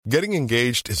Getting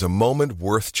engaged is a moment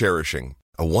worth cherishing.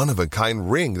 A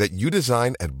one-of-a-kind ring that you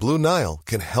design at Blue Nile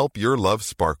can help your love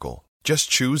sparkle. Just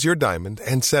choose your diamond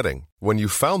and setting. When you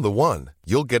found the one,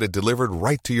 you'll get it delivered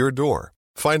right to your door.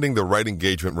 Finding the right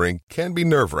engagement ring can be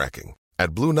nerve-wracking.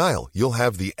 At Blue Nile, you'll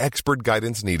have the expert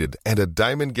guidance needed and a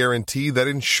diamond guarantee that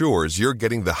ensures you're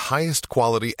getting the highest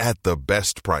quality at the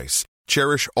best price.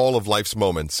 Cherish all of life's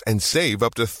moments and save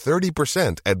up to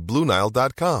 30% at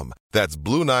BlueNile.com. That's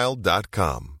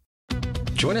BlueNile.com.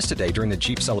 Join us today during the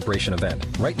Jeep Celebration event.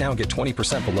 Right now, get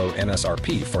 20% below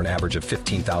MSRP for an average of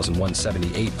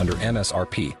 $15,178 under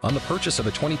MSRP on the purchase of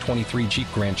a 2023 Jeep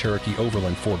Grand Cherokee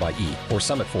Overland 4xE or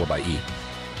Summit 4xE.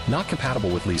 Not compatible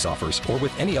with lease offers or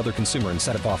with any other consumer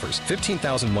incentive offers.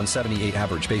 $15,178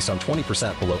 average based on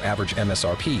 20% below average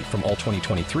MSRP from all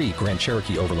 2023 Grand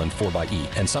Cherokee Overland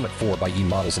 4xE and Summit 4xE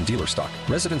models in dealer stock.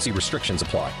 Residency restrictions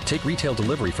apply. Take retail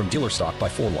delivery from dealer stock by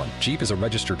 4/1. Jeep is a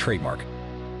registered trademark.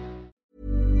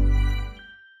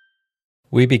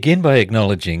 We begin by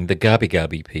acknowledging the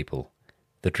Gabi people,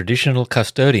 the traditional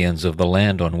custodians of the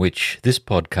land on which this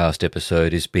podcast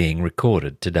episode is being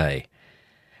recorded today,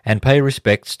 and pay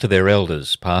respects to their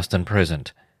elders, past and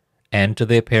present, and to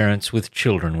their parents with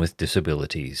children with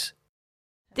disabilities.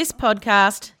 This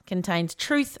podcast contains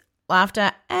truth,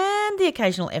 laughter, and the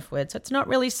occasional F word, so it's not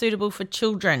really suitable for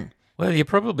children. Well, you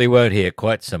probably won't hear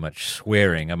quite so much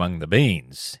swearing among the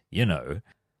beans, you know.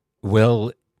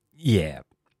 Well, yeah.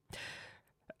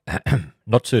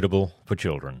 Not suitable for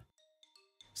children.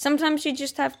 Sometimes you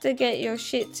just have to get your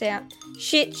shits out.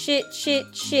 Shit, shit, shit,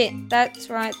 shit. That's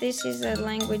right, this is a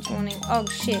language warning. Oh,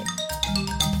 shit.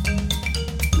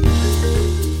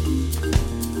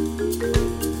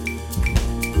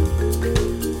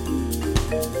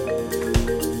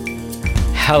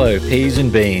 Hello, peas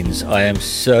and beans. I am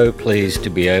so pleased to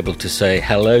be able to say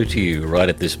hello to you right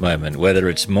at this moment, whether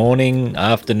it's morning,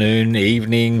 afternoon,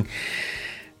 evening,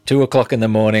 2 o'clock in the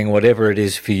morning, whatever it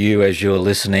is for you as you're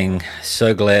listening.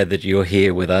 So glad that you're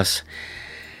here with us.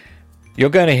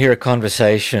 You're going to hear a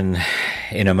conversation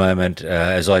in a moment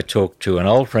as I talk to an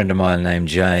old friend of mine named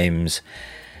James.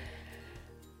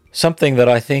 Something that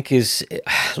I think is,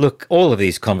 look, all of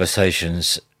these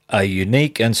conversations are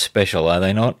unique and special, are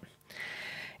they not?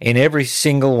 In every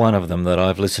single one of them that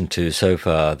I've listened to so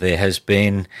far, there has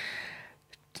been,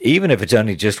 even if it's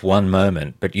only just one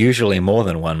moment, but usually more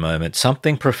than one moment,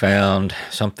 something profound,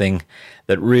 something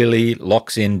that really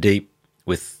locks in deep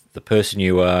with the person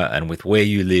you are and with where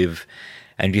you live,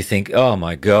 and you think, oh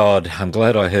my God, I'm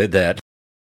glad I heard that.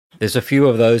 There's a few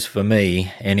of those for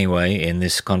me, anyway, in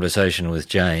this conversation with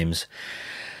James,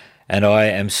 and I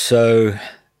am so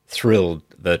thrilled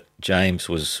that James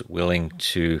was willing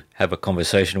to have a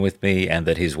conversation with me and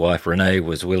that his wife Renee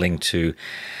was willing to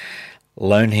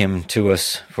loan him to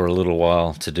us for a little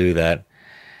while to do that.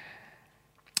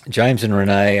 James and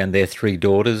Renee and their 3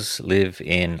 daughters live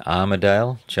in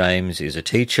Armidale. James is a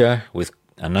teacher with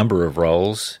a number of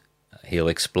roles. He'll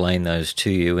explain those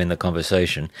to you in the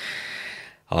conversation.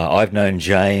 I've known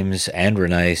James and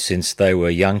Renee since they were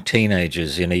young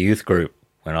teenagers in a youth group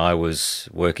when I was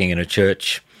working in a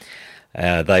church.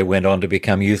 They went on to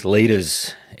become youth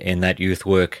leaders in that youth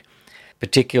work.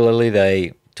 Particularly,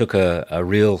 they took a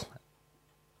real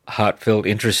heartfelt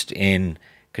interest in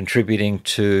contributing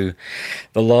to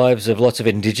the lives of lots of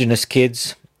Indigenous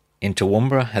kids in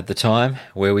Toowoomba at the time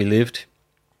where we lived.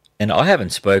 And I haven't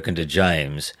spoken to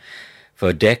James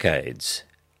for decades,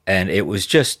 and it was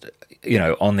just,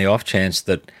 on the off chance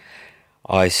that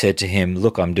I said to him,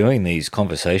 look, I'm doing these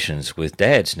conversations with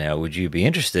dads now, would you be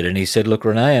interested? And he said, look,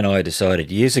 Renee and I decided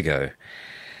years ago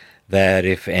that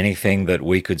if anything that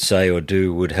we could say or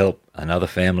do would help another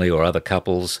family or other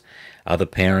couples, other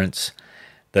parents,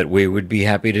 that we would be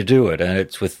happy to do it. And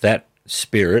it's with that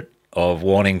spirit of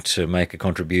wanting to make a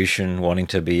contribution, wanting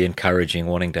to be encouraging,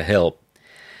 wanting to help,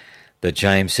 that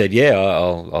James said, yeah,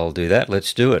 I'll do that,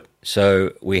 let's do it.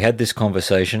 So we had this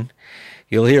conversation.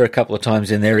 You'll hear a couple of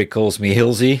times in there he calls me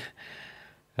Hilsey.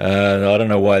 I don't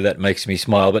know why that makes me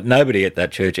smile, but nobody at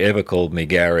that church ever called me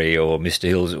Gary or Mr.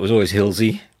 Hills. It was always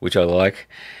Hilsey, which I like.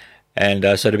 And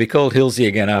so to be called Hilsey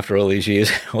again after all these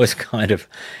years was kind of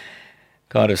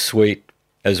sweet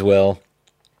as well.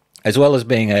 As well as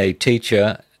being a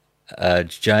teacher,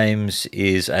 James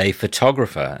is a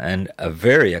photographer and a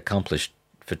very accomplished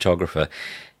photographer.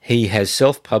 He has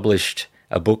self-published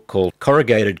a book called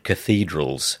Corrugated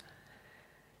Cathedrals,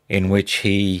 in which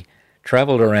he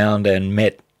travelled around and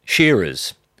met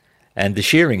shearers, and the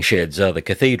shearing sheds are the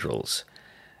cathedrals.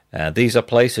 These are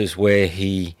places where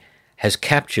he has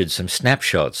captured some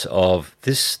snapshots of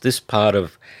this part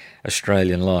of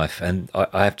Australian life, and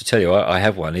I have to tell you, I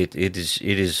have one. It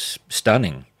is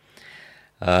stunning.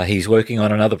 He's working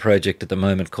on another project at the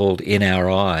moment called In Our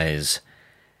Eyes,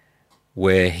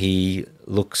 where he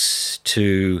looks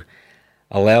to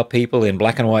allow people in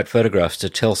black and white photographs to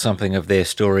tell something of their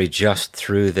story just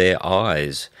through their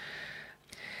eyes.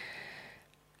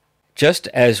 Just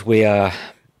as we are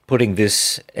putting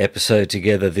this episode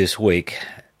together this week,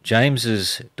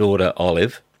 James's daughter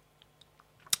Olive,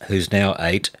 who's now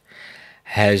 8,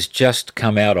 has just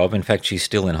come out of, in fact she's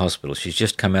still in hospital, she's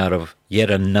just come out of yet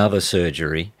another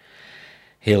surgery.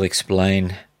 He'll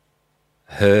explain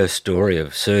her story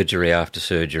of surgery after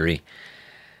surgery.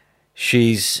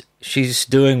 She's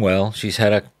doing well. She's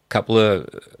had a couple of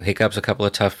hiccups, a couple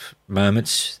of tough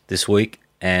moments this week,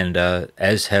 and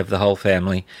as have the whole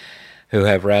family, who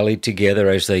have rallied together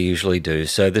as they usually do.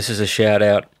 So this is a shout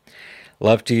out.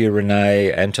 Love to you,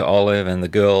 Renee, and to Olive and the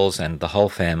girls and the whole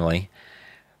family.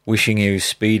 Wishing you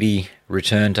speedy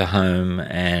return to home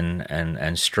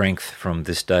and strength from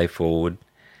this day forward.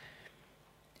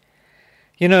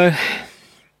 You know,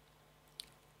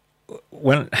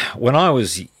 when I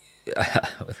was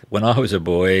a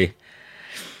boy,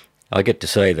 I get to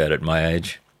say that at my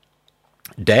age,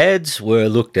 dads were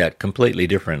looked at completely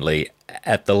differently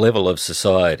at the level of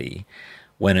society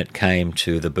when it came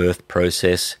to the birth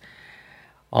process.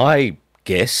 I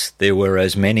guess there were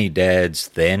as many dads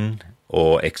then,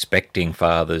 or expecting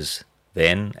fathers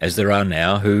then, as there are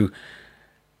now, who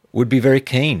would be very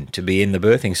keen to be in the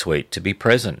birthing suite, to be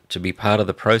present, to be part of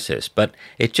the process, but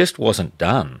it just wasn't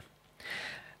done.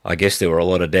 I guess there were a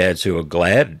lot of dads who were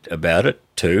glad about it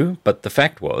too, but the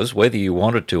fact was, whether you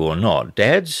wanted to or not,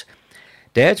 dads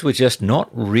were just not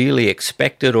really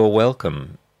expected or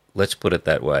welcome, let's put it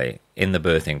that way, in the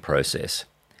birthing process.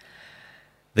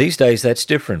 These days that's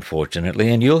different, fortunately,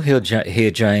 and you'll hear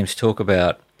James talk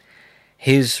about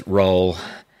his role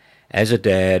as a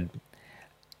dad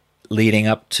leading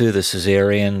up to the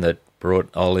caesarean that brought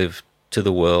Olive to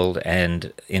the world,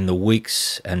 and in the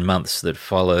weeks and months that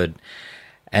followed.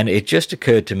 And it just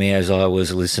occurred to me as I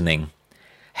was listening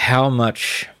how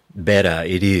much better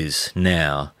it is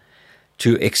now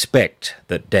to expect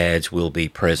that dads will be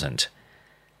present,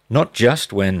 not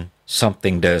just when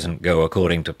something doesn't go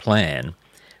according to plan,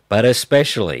 but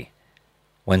especially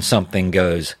when something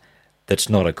goes that's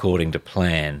not according to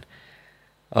plan.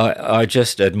 I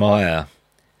just admire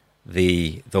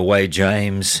the way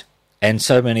James, and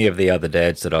so many of the other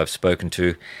dads that I've spoken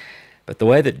to, but the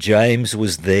way that James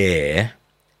was there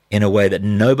in a way that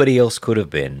nobody else could have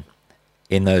been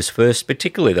in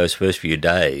particularly those first few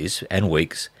days and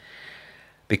weeks,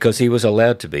 because he was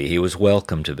allowed to be, he was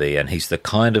welcome to be, and he's the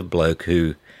kind of bloke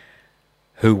who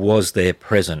was there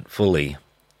present fully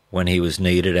when he was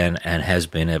needed and has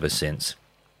been ever since.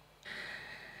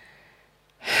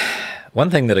 One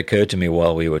thing that occurred to me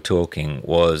while we were talking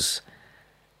was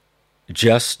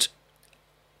just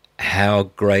how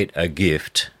great a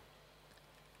gift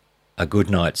a good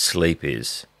night's sleep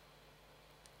is.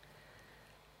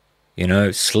 You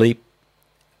know, sleep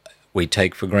we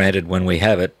take for granted when we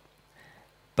have it,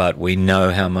 but we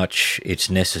know how much it's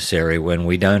necessary when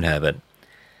we don't have it.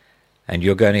 And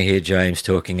you're going to hear James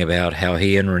talking about how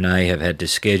he and Renee have had to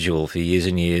schedule for years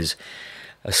and years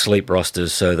sleep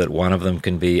rosters so that one of them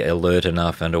can be alert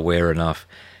enough and aware enough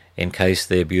in case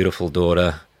their beautiful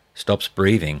daughter stops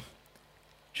breathing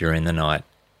during the night.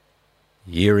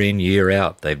 Year in, year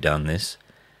out, they've done this.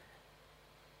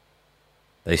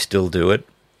 They still do it.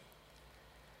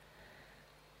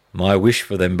 My wish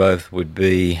for them both would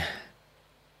be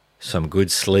some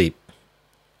good sleep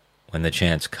when the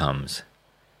chance comes.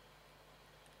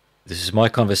 This is my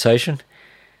conversation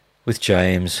with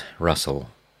James Russell.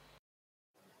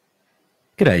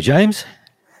 G'day, James.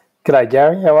 G'day,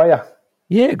 Gary. How are you?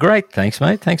 Yeah, great. Thanks,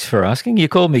 mate. Thanks for asking. You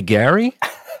called me Gary?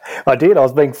 I did. I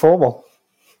was being formal.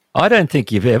 I don't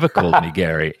think you've ever called me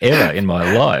Gary, ever in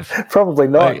my life. Probably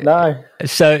not, no.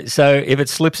 So if it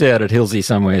slips out at Hilsey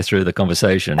somewhere through the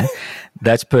conversation,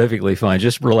 that's perfectly fine.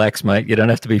 Just relax, mate. You don't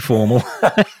have to be formal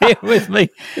here with me.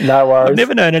 No worries. I've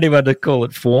never known anyone to call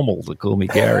it formal to call me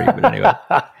Gary, but anyway.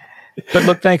 But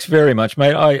look, thanks very much,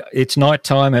 mate. It's night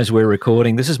time as we're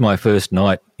recording. This is my first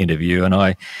night interview, and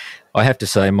I have to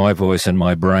say my voice and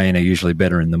my brain are usually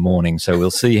better in the morning, so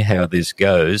we'll see how this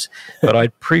goes. But I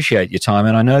appreciate your time,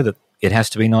 and I know that it has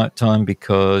to be night time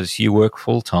because you work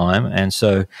full time, and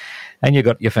you've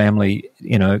got your family,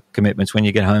 commitments when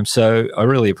you get home. So I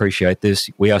really appreciate this.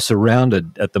 We are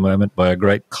surrounded at the moment by a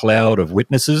great cloud of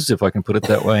witnesses, if I can put it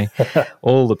that way.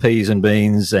 All the peas and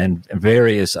beans and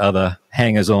various other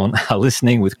hangers-on are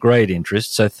listening with great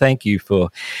interest. So thank you for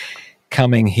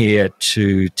coming here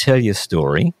to tell your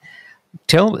story.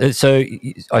 So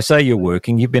I say you're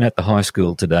working. You've been at the high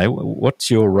school today.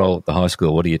 What's your role at the high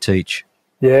school? What do you teach?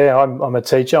 Yeah, I'm a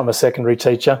teacher. I'm a secondary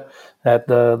teacher at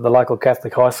the local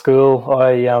Catholic high school.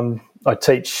 I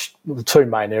teach the two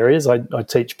main areas. I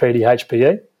teach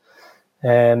PDHPE,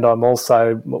 and I'm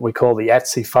also what we call the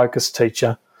ATSI focused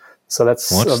teacher. So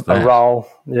that's a role.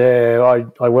 Yeah,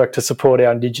 I work to support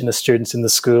our Indigenous students in the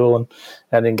school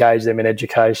and engage them in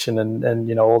education and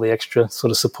you know all the extra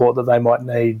sort of support that they might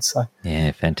need. So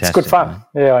yeah, fantastic. It's good fun.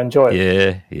 Man. Yeah, I enjoy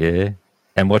it. Yeah.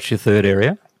 And what's your third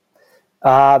area?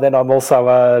 Then I'm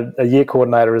also a year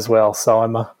coordinator as well. So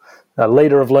I'm a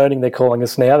leader of learning, they're calling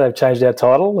us now. They've changed our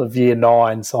title of Year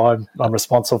 9. So I'm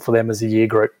responsible for them as a year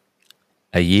group.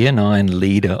 A Year 9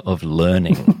 leader of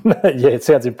learning. Yeah, it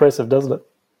sounds impressive, doesn't it?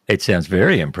 It sounds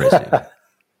very impressive.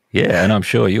 Yeah, and I'm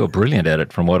sure you're brilliant at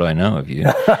it from what I know of you.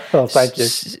 Well, thank you.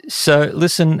 So,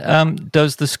 listen,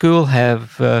 does the school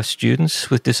have students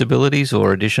with disabilities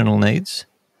or additional needs?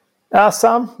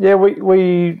 Some, yeah,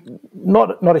 we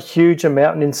not a huge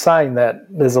amount. And in saying that,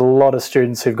 there's a lot of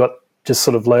students who've got just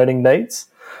sort of learning needs.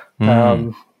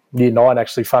 Year 9,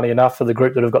 actually, funny enough, are the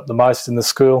group that have got the most in the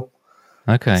school.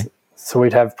 Okay. So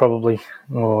we'd have probably,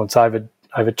 it's over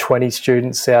 20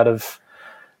 students out of,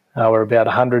 we're about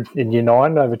 100 in Year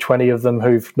 9, over 20 of them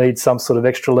who need some sort of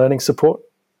extra learning support.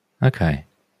 Okay,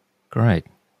 great.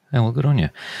 Oh, well, good on you.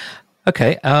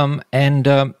 Okay,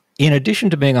 in addition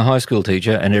to being a high school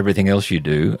teacher and everything else you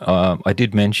do, I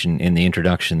did mention in the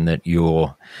introduction that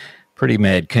you're pretty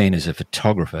mad keen as a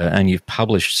photographer and you've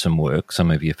published some work,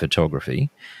 some of your photography.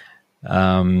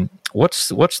 What's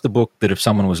the book that if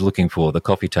someone was looking for, the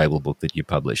coffee table book that you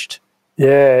published?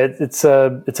 Yeah, it's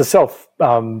a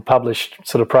self-published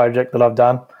sort of project that I've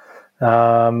done.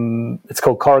 It's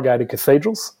called Corrugated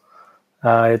Cathedrals.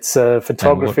 It's a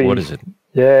photography. What is it?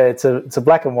 Yeah, it's a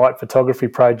black and white photography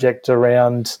project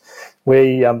around.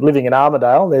 We living in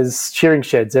Armidale. There's shearing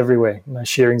sheds everywhere.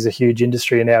 Shearing's a huge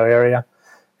industry in our area,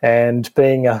 and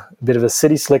being a bit of a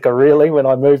city slicker, really, when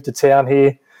I moved to town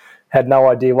here, had no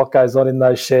idea what goes on in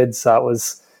those sheds. So it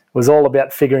was all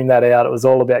about figuring that out. It was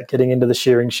all about getting into the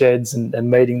shearing sheds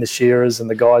and meeting the shearers and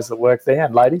the guys that work there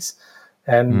and ladies,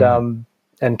 and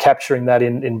capturing that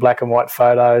in black and white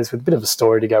photos with a bit of a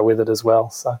story to go with it as well.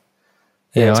 So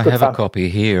yeah, I have a copy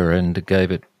here and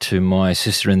gave it to my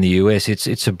sister in the US.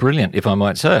 It's a brilliant, if I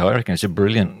might say, I reckon it's a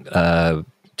brilliant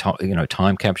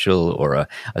time capsule or a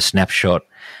snapshot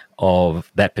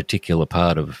of that particular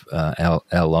part of our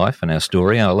life and our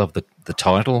story. I love the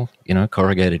title,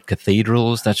 Corrugated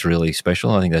Cathedrals. That's really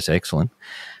special. I think that's excellent.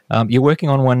 You're working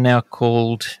on one now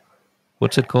called,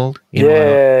 what's it called?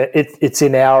 It's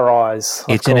In Our Eyes.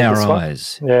 It's In Our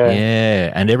Eyes.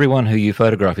 Yeah. And everyone who you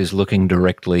photograph is looking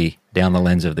directly down the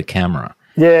lens of the camera.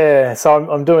 Yeah,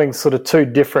 so I'm doing sort of two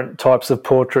different types of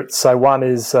portraits. So one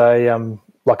is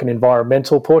like an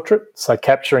environmental portrait, so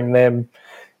capturing them.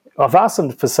 I've asked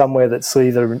them for somewhere that's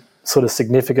either sort of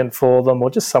significant for them or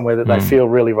just somewhere that they feel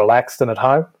really relaxed and at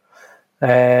home.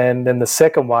 And then the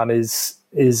second one is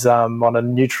on a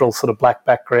neutral sort of black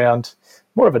background,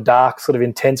 more of a dark sort of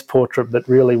intense portrait, but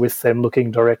really with them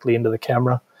looking directly into the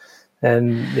camera.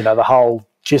 And, the whole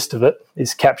gist of it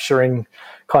is capturing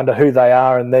kind of who they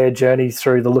are and their journey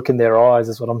through the look in their eyes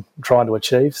is what I'm trying to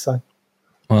achieve. So.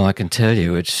 Well, I can tell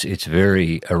you it's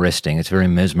very arresting. It's very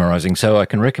mesmerising. So I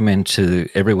can recommend to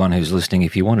everyone who's listening,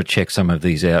 if you want to check some of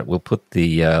these out, we'll put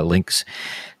the links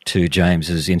to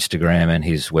James's Instagram and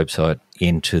his website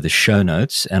into the show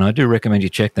notes. And I do recommend you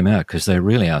check them out because they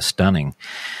really are stunning.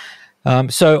 All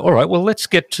right, well, let's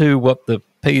get to what the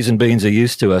peas and beans are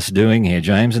used to us doing here,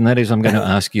 James, and that is I'm going to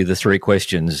ask you the three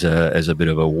questions as a bit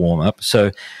of a warm-up.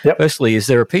 So, Firstly, is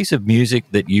there a piece of music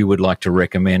that you would like to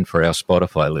recommend for our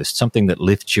Spotify list, something that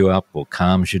lifts you up or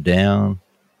calms you down?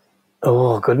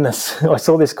 Oh, goodness. I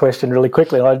saw this question really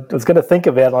quickly. I was going to think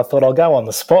about it, and I thought I'll go on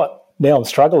the spot. Now I'm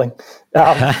struggling.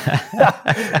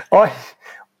 I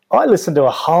listen to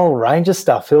a whole range of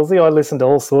stuff, Hilsey. I listen to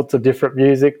all sorts of different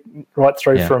music, right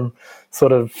through from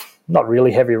sort of not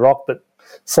really heavy rock, but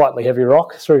slightly heavy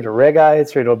rock, through to reggae,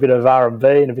 through to a bit of R&B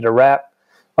and a bit of rap.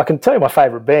 I can tell you my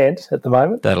favourite band at the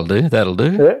moment. That'll do.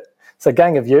 Yeah. So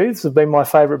Gang of Youths have been my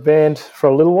favourite band for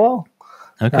a little while.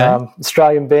 Okay.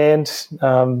 Australian band,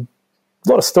 a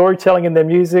lot of storytelling in their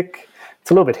music.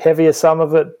 It's a little bit heavier, some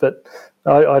of it, but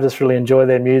I just really enjoy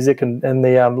their music. And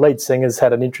the lead singer's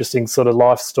had an interesting sort of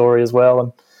life story as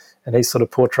well, and he sort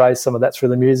of portrays some of that through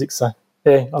the music. So,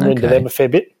 yeah, I'm into them a fair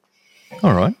bit.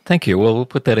 All right, thank you. Well, we'll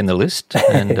put that in the list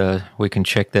and we can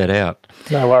check that out.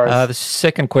 No worries. The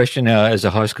second question, as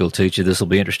a high school teacher, this will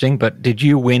be interesting, but did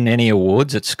you win any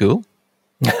awards at school?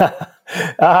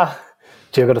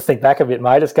 Gee, I've got to think back a bit,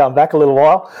 mate. It's going back a little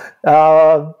while.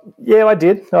 Yeah, I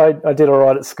did. I did all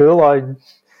right at school.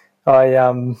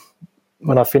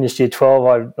 When I finished Year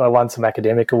 12, I won some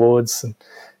academic awards. And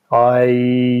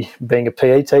being a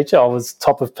PE teacher, I was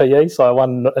top of PE, so I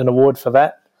won an award for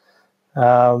that.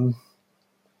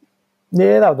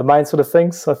 Yeah, that were the main sort of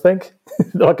things, I think,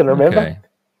 that I can remember. Okay.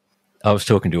 I was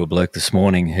talking to a bloke this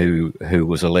morning who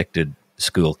was elected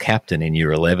school captain in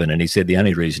Year 11, and he said the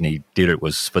only reason he did it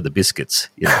was for the biscuits.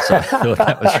 So I thought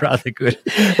that was rather good.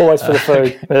 Always for the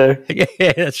food.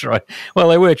 Yeah, that's right. Well,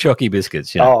 they were chalky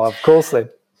biscuits. Oh, of course then.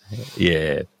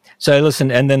 Yeah. So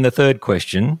listen, and then the third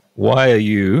question, why are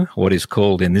you, what is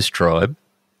called in this tribe,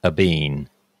 a bean?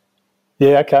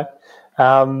 Yeah, okay.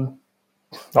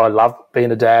 I love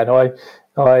being a dad. I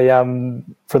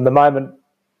from the moment,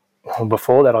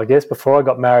 before that, I guess, before I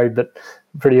got married, but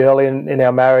pretty early in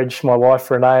our marriage, my wife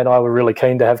Renee and I were really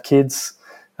keen to have kids.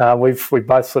 We've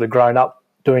both sort of grown up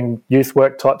doing youth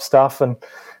work type stuff and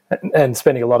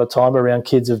spending a lot of time around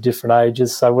kids of different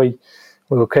ages. So we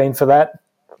were keen for that.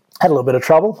 Had a little bit of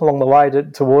trouble along the way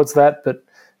towards that, but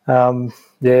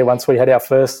once we had our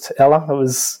first Ella,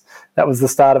 that was the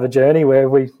start of a journey where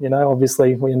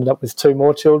obviously we ended up with 2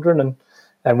 more children,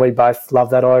 and we both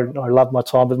love that. I love my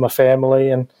time with my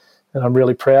family, and I'm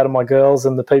really proud of my girls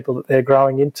and the people that they're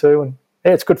growing into. And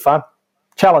yeah, it's good fun.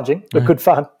 Challenging, but good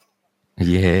fun.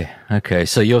 Yeah. Okay.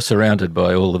 So you're surrounded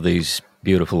by all of these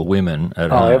beautiful women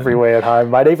at home. Everywhere at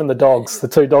home, mate. Even the dogs. The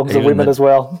 2 dogs are women as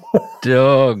well.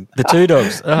 The 2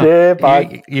 dogs. Oh, yeah,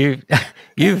 mate.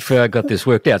 You've got this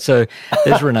worked out. So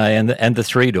there's Renee and the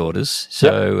 3 daughters.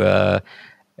 So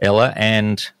Ella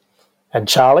and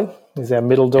Charlie is our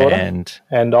middle daughter,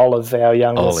 and Olive, our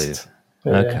youngest.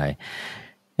 Olive. Yeah. Okay.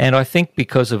 And I think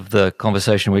because of the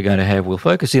conversation we're going to have, we'll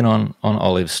focus in on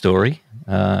Olive's story.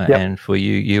 And for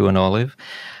you and Olive,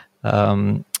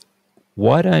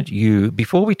 why don't you,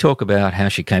 before we talk about how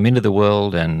she came into the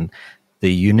world and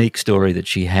the unique story that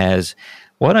she has,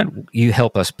 why don't you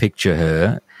help us picture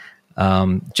her?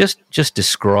 Just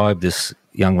describe this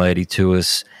young lady to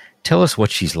us. Tell us what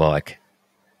she's like.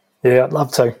 Yeah, I'd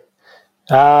love to.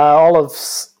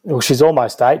 Olive's, she's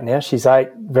almost 8 now. She's 8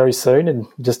 very soon, in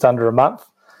just under a month.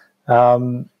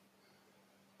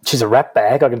 She's a rat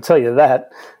bag, I can tell you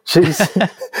that.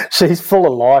 She's full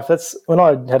of life. That's when I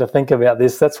had to think about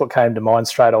this. That's what came to mind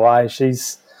straight away.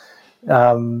 She's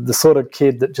the sort of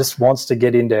kid that just wants to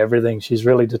get into everything. She's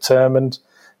really determined,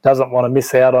 doesn't want to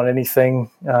miss out on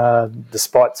anything,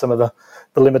 despite some of the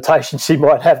limitations she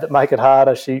might have that make it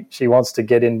harder. She wants to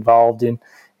get involved in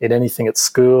anything at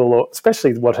school, or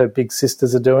especially what her big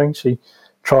sisters are doing. She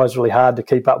tries really hard to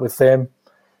keep up with them.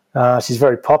 She's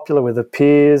very popular with her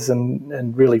peers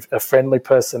and really a friendly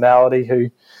personality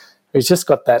who's just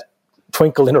got that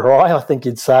twinkle in her eye, I think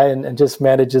you'd say, and just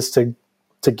manages to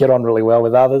get on really well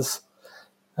with others.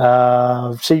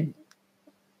 She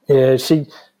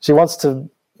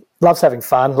loves having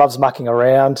fun, loves mucking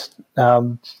around,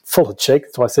 full of cheek.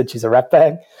 That's why I said she's a rat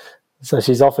bag. So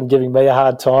she's often giving me a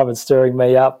hard time and stirring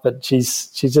me up, but she's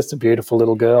just a beautiful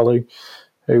little girl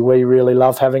who we really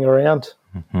love having around.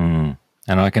 Mm-hmm.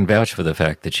 And I can vouch for the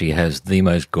fact that she has the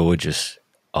most gorgeous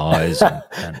eyes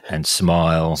and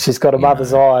smile. She's got a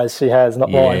mother's eyes. She has, not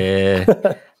mine.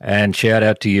 Yeah. And shout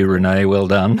out to you, Renee. Well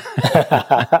done.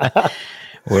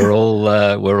 We're all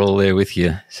there with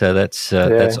you. So that's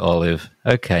Olive.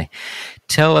 Okay.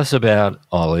 Tell us about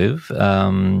Olive.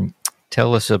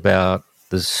 Tell us about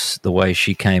the way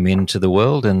she came into the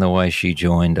world and the way she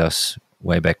joined us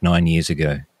way back 9 years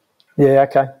ago. Yeah.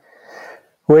 Okay.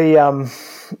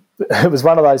 It was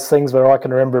one of those things where I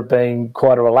can remember it being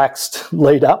quite a relaxed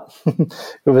lead up. It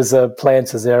was a planned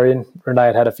cesarean.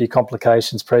 Renee had a few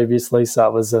complications previously, so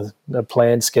it was a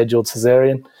planned, scheduled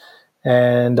cesarean.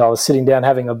 And I was sitting down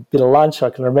having a bit of lunch,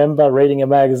 I can remember, reading a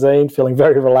magazine, feeling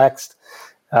very relaxed.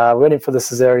 Went in for the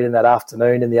cesarean that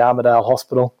afternoon in the Armidale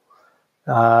Hospital.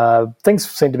 Things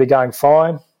seemed to be going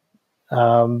fine.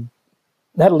 Had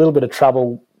a little bit of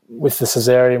trouble with the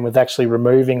cesarean, with actually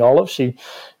removing Olive.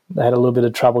 They had a little bit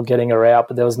of trouble getting her out,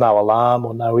 but there was no alarm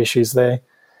or no issues there.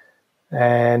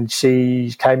 And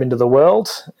she came into the world,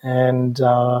 and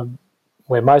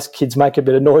where most kids make a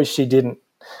bit of noise, she didn't.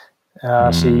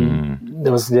 And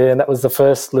that was the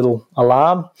first little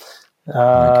alarm.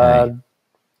 Okay.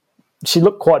 She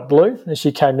looked quite blue as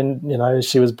she came in, as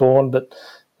she was born, but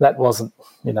that wasn't,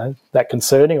 that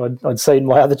concerning. I'd seen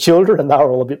my other children, and they were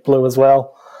all a bit blue as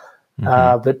well.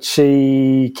 Mm-hmm. But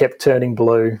she kept turning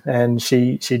blue, and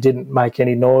she didn't make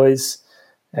any noise.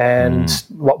 And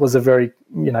what was a very,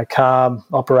 calm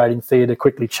operating theatre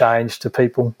quickly changed to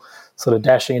people sort of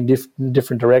dashing in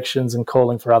different directions and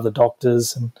calling for other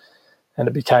doctors. And and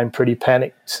it became pretty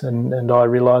panicked. And I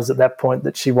realised at that point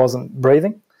that she wasn't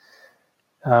breathing.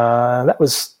 That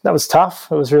was tough.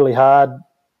 It was really hard,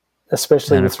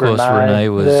 especially and with of course, Renee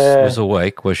was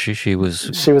awake, was she? She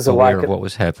was aware of what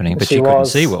was happening, but she couldn't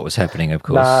see what was happening, of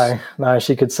course. No,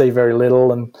 she could see very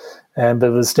little,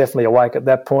 but was definitely awake at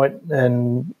that point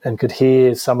and could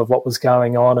hear some of what was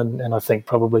going on, and I think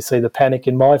probably see the panic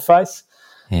in my face.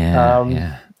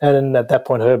 Yeah. And at that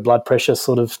point, her blood pressure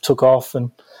sort of took off,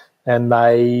 and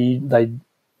they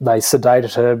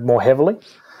sedated her more heavily.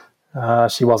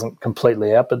 She wasn't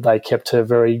completely out, but they kept her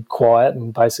very quiet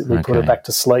and basically put her back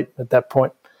to sleep at that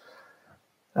point.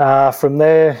 From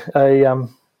there,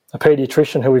 a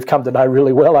paediatrician who we've come to know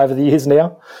really well over the years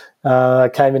now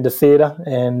came into theatre,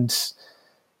 and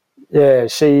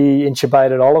she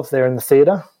intubated Olive there in the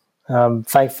theatre,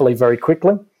 thankfully very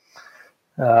quickly.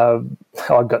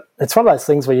 It's one of those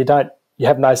things where you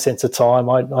have no sense of time.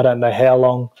 I don't know how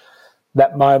long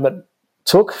that moment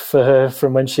took for her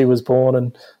from when she was born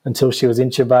and until she was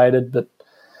intubated, but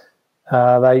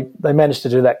they managed to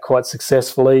do that quite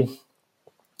successfully.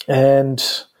 And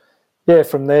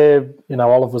from there,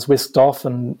 Olive was whisked off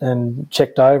and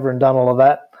checked over and done all of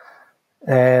that,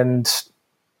 and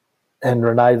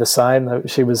Renee the same.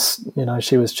 She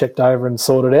was checked over and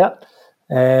sorted out,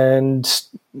 and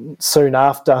soon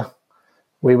after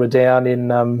we were down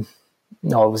in I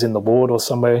was in the ward or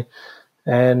somewhere,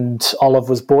 and Olive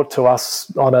was brought to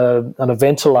us on a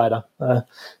ventilator. It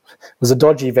was a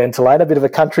dodgy ventilator, a bit of a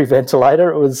country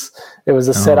ventilator. It was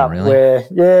a setup where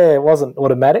it wasn't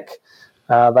automatic.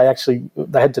 They had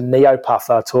to neopuff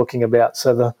they were talking about.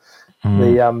 So the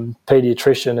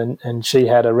paediatrician and she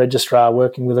had a registrar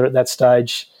working with her at that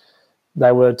stage.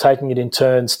 They were taking it in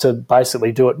turns to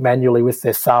basically do it manually with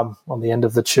their thumb on the end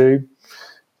of the tube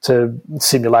to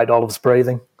simulate Olive's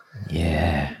breathing.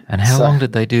 Yeah. And how long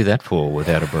did they do that for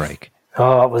without a break?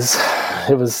 Oh, it was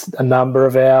a number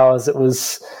of hours. It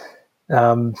was,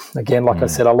 again, like I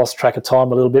said, I lost track of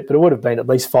time a little bit, but it would have been at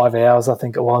least 5 hours, I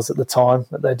think it was at the time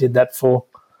that they did that for.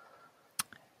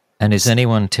 And is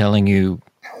anyone telling you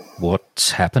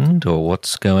what's happened or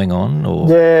what's going on? Or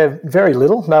yeah, very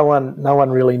little. No one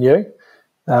really knew.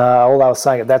 All they were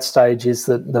saying at that stage is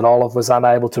that Olive was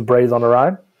unable to breathe on her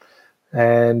own,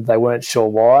 and they weren't sure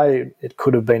why. It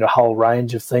could have been a whole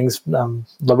range of things.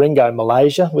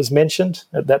 Laryngomalacia was mentioned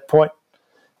at that point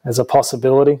as a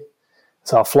possibility,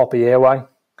 so a floppy airway.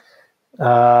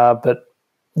 But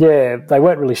yeah, they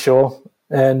weren't really sure.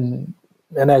 And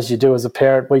as you do as a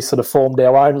parent, we sort of formed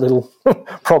our own little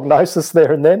prognosis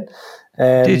there and then.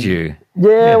 And did you?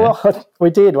 Yeah, well, we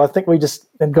did. I think we just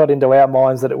got into our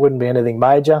minds that it wouldn't be anything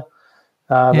major.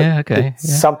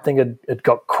 Something had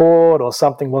got caught or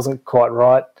something wasn't quite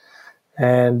right,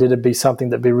 and it'd be something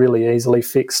that'd be really easily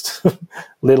fixed.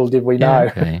 Little did we know.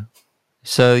 Okay.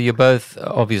 So you're both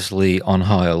obviously on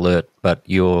high alert, but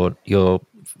you're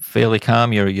fairly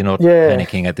calm. You're not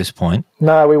panicking at this point.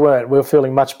 No, we weren't. We were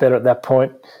feeling much better at that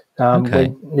point.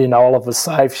 Olive was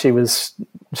safe. She was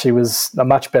a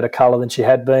much better colour than she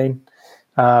had been.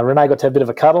 Renee got to have a bit of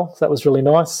a cuddle. So that was really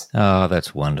nice. Oh,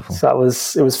 that's wonderful. So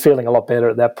it was feeling a lot better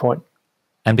at that point.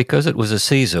 And because it was a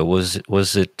Caesar, was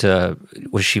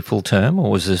she full term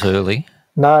or was this early?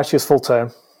 No, she was full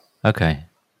term. Okay.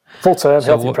 Full term,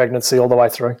 healthy pregnancy all the way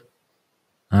through.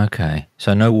 Okay.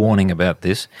 So no warning about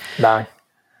this? No.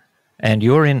 And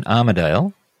you're in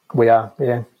Armidale? We are,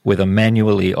 yeah. With a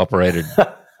manually operated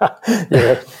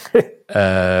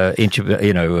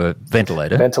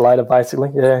ventilator. Ventilator,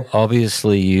 basically, yeah.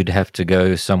 Obviously, you'd have to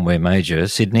go somewhere major.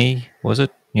 Sydney, was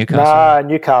it? Newcastle? No,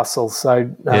 Newcastle. So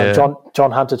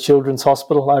John Hunter Children's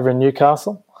Hospital over in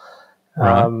Newcastle.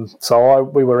 Right.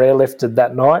 We were airlifted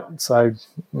that night. So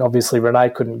obviously Renee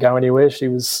couldn't go anywhere. She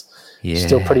was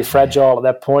still pretty fragile at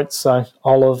that point. So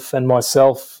Olive and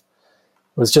myself,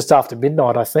 it was just after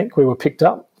midnight, I think, we were picked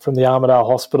up from the Armidale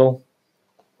Hospital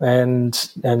and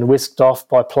whisked off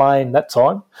by plane that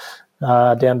time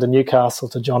down to Newcastle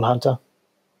to John Hunter.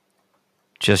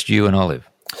 Just you and Olive?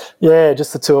 Yeah,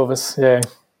 just the two of us, yeah.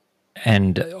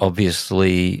 And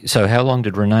obviously, so how long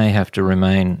did Renee have to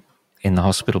remain in the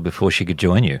hospital before she could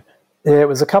join you? Yeah, it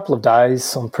was a couple of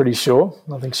days, I'm pretty sure.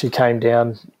 I think she came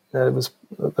down, it was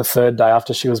the third day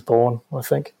after she was born, I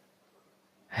think.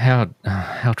 How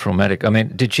traumatic. I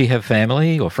mean, did she have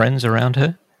family or friends around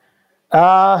her?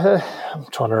 I'm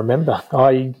trying to remember.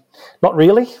 Not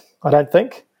really, I don't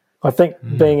think. I think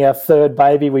being our third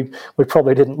baby, we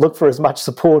probably didn't look for as much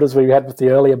support as we had with the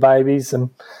earlier babies.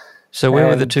 So where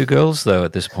were the two girls, though,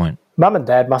 at this point? Mum and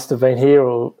Dad must have been here,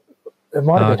 or it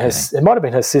might have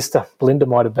been her sister. Belinda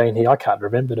might have been here. I can't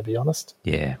remember, to be honest.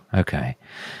 Yeah, okay.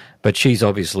 But she's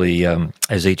obviously,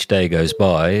 as each day goes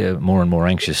by, more and more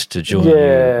anxious to join you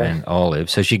and Olive.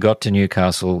 So she got to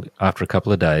Newcastle after a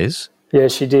couple of days. Yeah,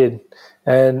 she did.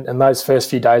 And those first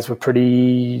few days were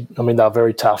they were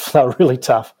very tough. They were really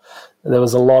tough. There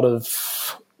was a lot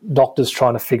of doctors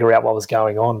trying to figure out what was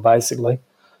going on, basically.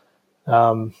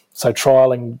 So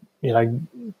trialling,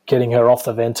 getting her off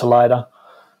the ventilator,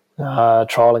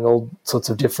 trialling all sorts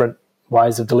of different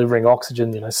ways of delivering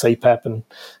oxygen, CPAP, and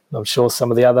I'm sure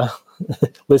some of the other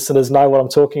listeners know what I'm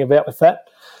talking about with that.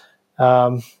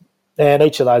 And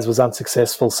each of those was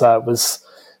unsuccessful, so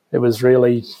it was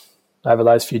really, over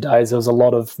those few days, there was a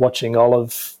lot of watching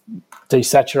Olive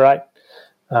desaturate,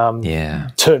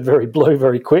 turn very blue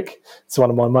very quick. It's one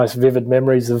of my most vivid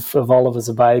memories of Olive as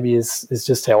a baby is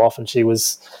just how often she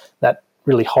was that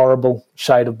really horrible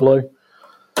shade of blue.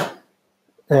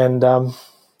 And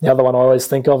the other one I always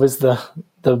think of is the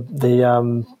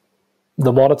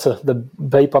monitor, the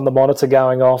beep on the monitor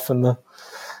going off, and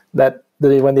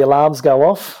when the alarms go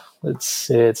off, it's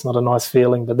not a nice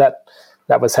feeling. But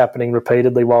that was happening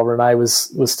repeatedly while Renee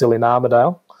was still in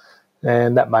Armidale,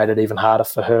 and that made it even harder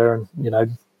for her.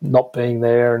 And not being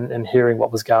there and hearing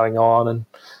what was going on and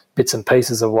bits and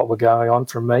pieces of what were going on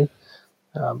from me,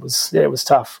 it was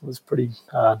tough. It was pretty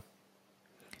hard.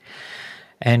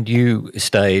 And you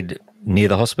stayed near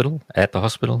the hospital, at the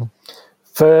hospital?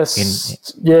 In those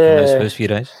first few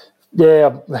days?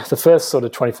 Yeah, the first sort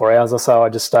of 24 hours or so I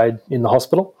just stayed in the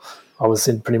hospital. I was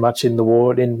pretty much in the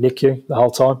ward, in NICU the whole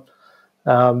time.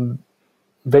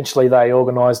 Eventually they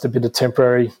organised a bit of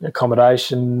temporary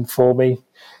accommodation for me,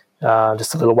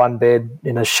 just a little one bed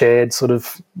in a shared sort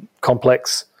of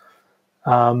complex.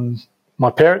 My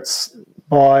parents,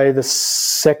 by the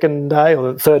second day,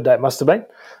 or the third day it must have been,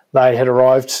 they had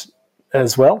arrived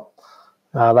as well.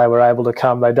 They were able to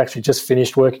come. They'd actually just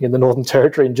finished working in the Northern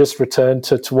Territory and just returned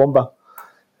to Toowoomba,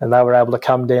 and they were able to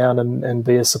come down and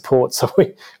be a support. So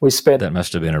we spent... That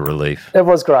must have been a relief. It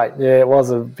was great. Yeah, it was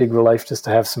a big relief just to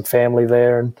have some family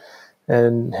there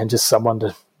and just someone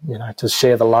to, to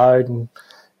share the load and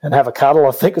have a cuddle,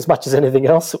 I think, as much as anything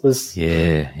else. It was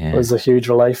It was a huge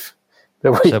relief.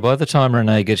 So by the time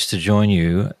Renee gets to join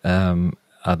you,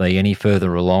 are they any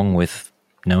further along with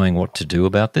knowing what to do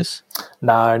about this?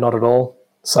 No, not at all.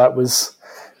 So it was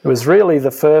really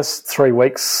the first 3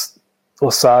 weeks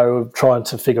or so of trying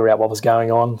to figure out what was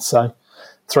going on. So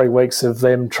 3 weeks of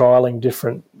them trialling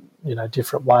different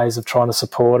ways of trying to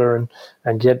support her and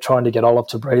trying to get Olive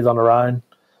to breathe on her own.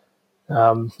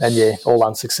 All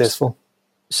unsuccessful.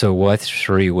 So why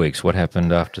 3 weeks? What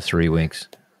happened after 3 weeks?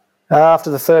 After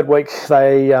the third week,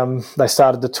 they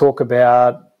started to talk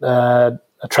about a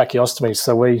tracheostomy.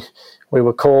 So we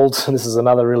were called, and this is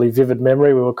another really vivid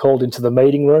memory, we were called into the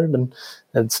meeting room,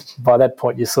 and by that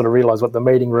point you sort of realise what the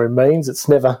meeting room means. It's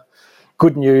never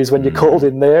good news when you're called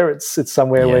in there. It's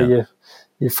somewhere where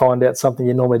you find out something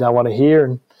you normally don't want to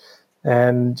hear.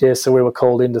 So we were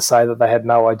called in to say that they had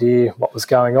no idea what was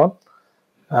going on.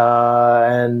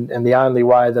 And the only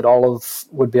way that Olive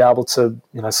would be able to,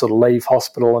 sort of leave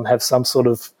hospital and have some sort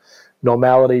of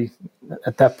normality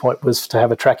at that point was to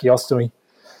have a tracheostomy.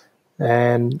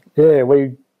 And,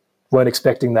 we weren't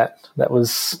expecting that. That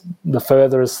was the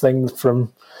furthest thing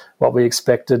from what we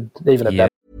expected, even at that.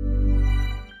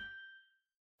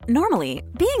 Normally,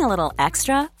 being a little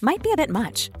extra might be a bit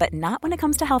much, but not when it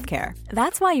comes to healthcare.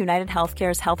 That's why United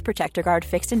Healthcare's Health Protector Guard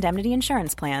fixed indemnity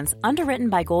insurance plans, underwritten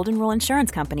by Golden Rule Insurance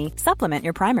Company, supplement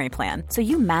your primary plan so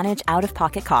you manage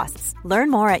out-of-pocket costs. Learn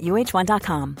more at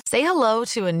uh1.com. Say hello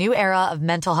to a new era of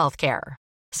mental health care.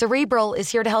 Cerebral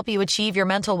is here to help you achieve your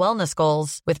mental wellness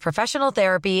goals with professional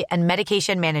therapy and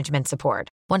medication management support.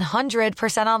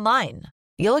 100% online.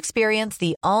 You'll experience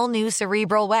the all-new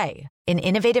Cerebral Way, an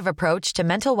innovative approach to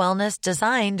mental wellness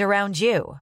designed around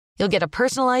you. You'll get a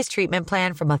personalized treatment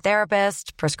plan from a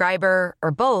therapist, prescriber,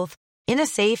 or both in a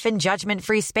safe and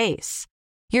judgment-free space.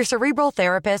 Your Cerebral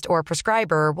therapist or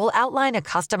prescriber will outline a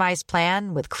customized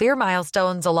plan with clear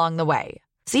milestones along the way,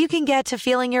 so you can get to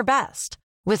feeling your best.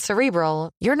 With Cerebral,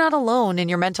 you're not alone in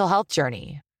your mental health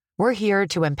journey. We're here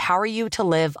to empower you to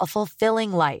live a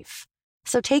fulfilling life.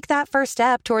 So take that first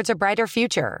step towards a brighter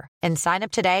future and sign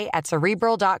up today at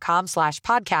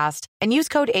Cerebral.com/podcast and use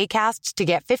code ACAST to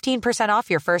get 15% off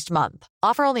your first month.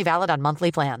 Offer only valid on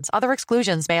monthly plans. Other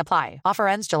exclusions may apply. Offer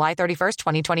ends July 31st,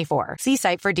 2024. See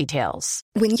site for details.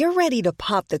 When you're ready to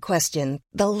pop the question,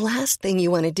 the last thing you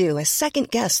want to do is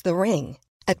second-guess the ring.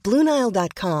 At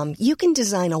BlueNile.com, you can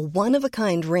design a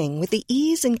one-of-a-kind ring with the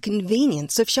ease and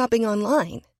convenience of shopping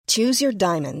online. Choose your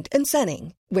diamond and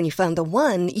setting. When you find the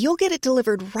one, you'll get it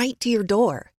delivered right to your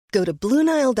door. Go to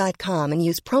BlueNile.com and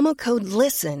use promo code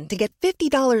LISTEN to get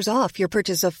 $50 off your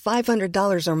purchase of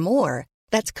 $500 or more.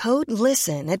 That's code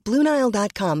LISTEN at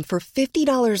BlueNile.com for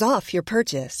 $50 off your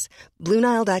purchase.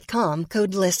 BlueNile.com,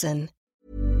 code LISTEN.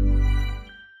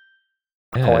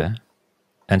 Yeah.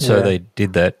 And so they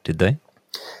did that, did they?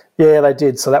 Yeah, they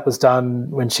did. So that was done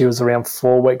when she was around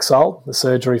 4 weeks old, the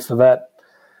surgery for that.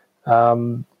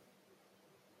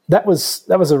 That was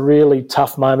a really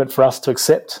tough moment for us to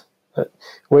accept.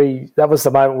 That was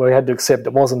the moment where we had to accept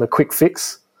it wasn't a quick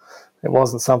fix. It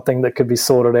wasn't something that could be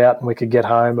sorted out and we could get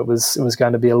home. It was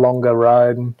going to be a longer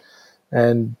road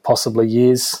and possibly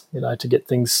years, to get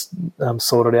things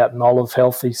sorted out and Olive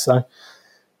healthy. So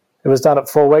it was done at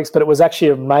 4 weeks, but it was actually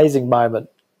an amazing moment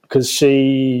because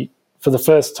she, for the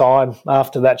first time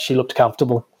after that, she looked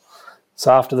comfortable.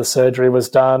 So after the surgery was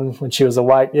done, when she was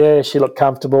awake, she looked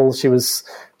comfortable. She was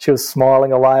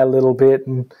smiling away a little bit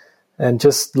and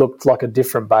just looked like a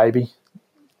different baby.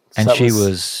 And so she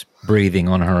was breathing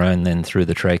on her own then through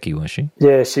the trachea, was she?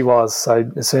 Yeah, she was. So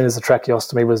as soon as the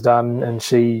tracheostomy was done and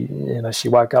she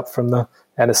woke up from the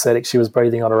anaesthetic, she was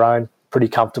breathing on her own pretty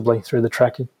comfortably through the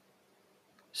trachea.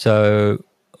 So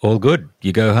all good.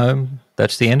 You go home,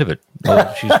 that's the end of it.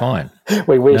 Well, she's fine.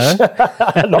 We wish. No?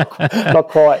 not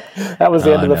quite. That was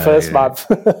the end of the first month.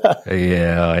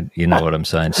 Yeah, you know what I'm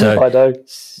saying. So I do.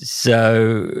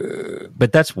 So,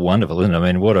 but that's wonderful, isn't it?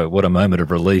 I mean, what a moment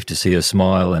of relief to see her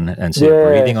smile and see her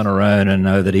breathing on her own and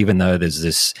know that even though there's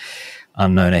this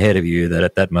unknown ahead of you, that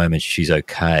at that moment she's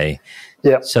okay.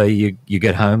 Yeah. So you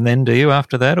get home then, do you,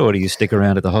 after that, or do you stick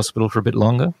around at the hospital for a bit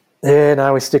longer? Yeah,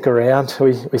 no, we stick around.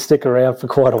 We stick around for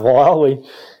quite a while.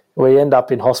 We end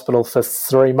up in hospital for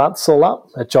 3 months all up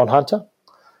at John Hunter.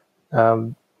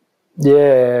 With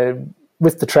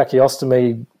the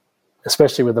tracheostomy,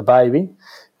 especially with the baby,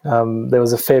 there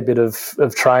was a fair bit of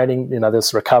training.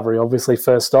 There's recovery obviously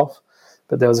first off,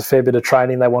 but there was a fair bit of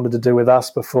training they wanted to do with us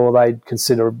before they'd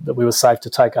consider that we were safe to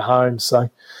take her home.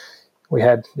 So we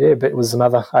had, it was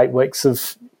another 8 weeks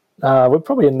of, we're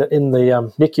probably in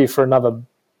the NICU for another,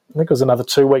 I think it was another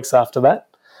 2 weeks after that.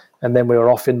 And then we were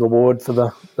off in the ward for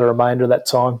the remainder of that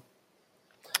time.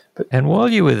 And while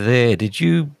you were there, did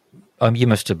you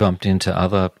must have bumped into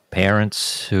other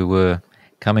parents who were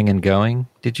coming and going,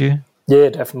 did you? Yeah,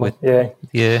 definitely,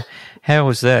 Yeah. How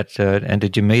was that? And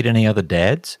did you meet any other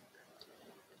dads?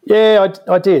 Yeah,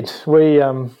 I did. We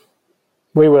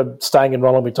were staying in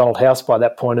Ronald McDonald House by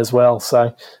that point as well.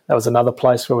 So that was another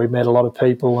place where we met a lot of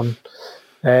people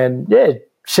and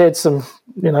shared some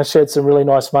really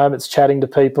nice moments chatting to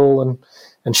people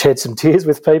and shed some tears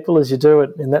with people as you do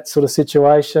it in that sort of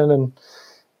situation.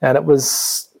 And it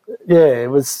was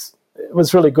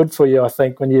really good for you, I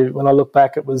think. When I look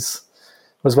back, it was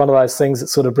one of those things that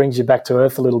sort of brings you back to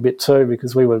earth a little bit too,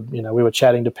 because we were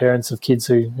chatting to parents of kids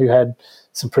who had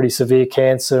some pretty severe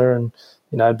cancer and,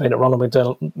 had been at Ronald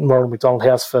McDonald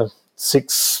House for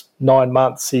 6-9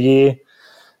 months a year.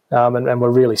 And we're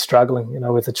really struggling,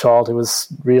 with a child who was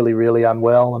really, really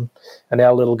unwell, and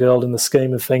our little girl, in the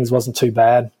scheme of things, wasn't too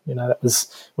bad. That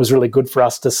was really good for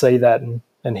us to see that and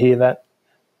hear that.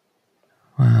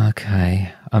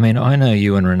 Okay. I mean, I know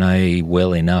you and Renee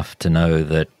well enough to know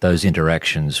that those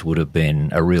interactions would have been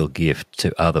a real gift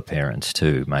to other parents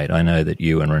too, mate. I know that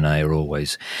you and Renee are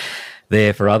always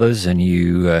there for others, and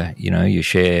you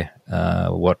share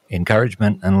what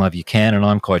encouragement and love you can, and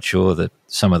I'm quite sure that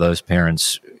some of those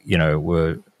parents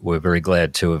were very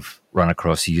glad to have run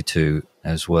across you two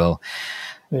as well.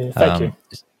 Yeah, thank you.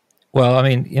 Well, I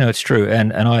mean, it's true.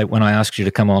 And when I asked you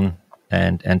to come on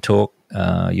and talk,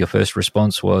 your first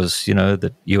response was,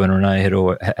 that you and Renee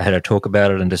had a talk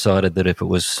about it and decided that if it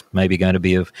was maybe going to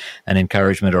be of an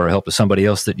encouragement or a help to somebody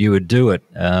else, that you would do it.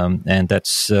 And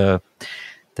that's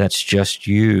just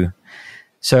you.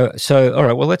 So all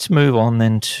right. Well, let's move on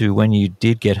then to when you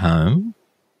did get home.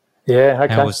 Yeah.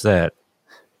 Okay. How was that?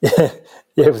 Yeah,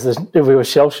 we were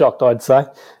shell shocked, I'd say.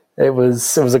 It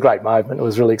was a great moment. It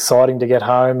was really exciting to get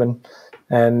home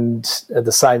and at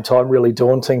the same time really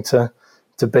daunting to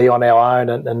be on our own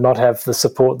and not have the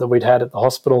support that we'd had at the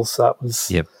hospital. So it was.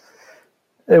 Yep.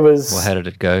 It was. Well, how did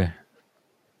it go?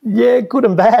 Yeah, good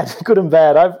and bad. Good and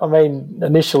bad. I mean,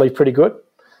 initially pretty good.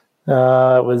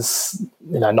 It was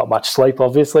not much sleep,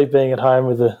 obviously, being at home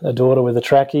with a daughter with a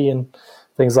trachea and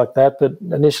things like that. But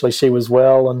initially she was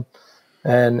well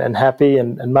and happy,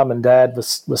 and Mum and Dad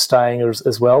was staying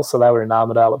as well, so they were in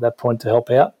Armidale at that point to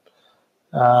help out.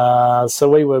 So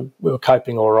we were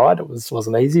coping all right. It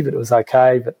wasn't easy, but it was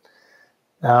okay. But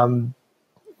it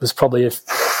was probably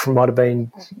might have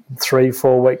been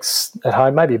 3-4 weeks at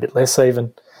home, maybe a bit less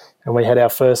even, and we had our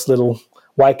first little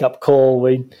wake up call.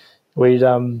 We'd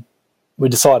we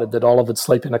decided that Olive would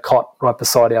sleep in a cot right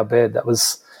beside our bed. That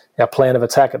was our plan of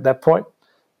attack at that point.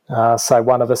 So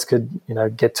one of us could,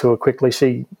 get to her quickly.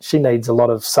 She needs a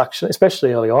lot of suction,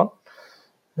 especially early on.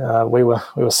 We were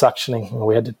suctioning.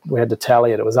 We had to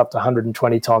tally it. It was up to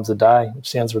 120 times a day, which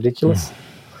sounds ridiculous.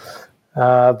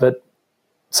 But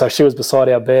so she was beside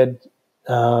our bed,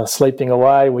 sleeping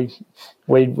away. We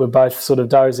were both sort of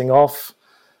dozing off,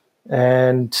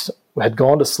 and had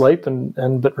gone to sleep.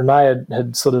 But Renee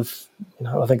had sort of,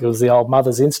 I think it was the old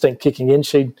mother's instinct kicking in.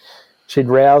 She'd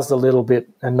roused a little bit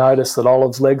and noticed that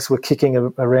Olive's legs were kicking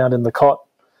around in the cot,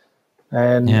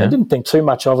 and I didn't think too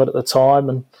much of it at the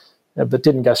time, but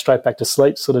didn't go straight back to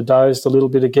sleep. Sort of dozed a little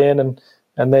bit again,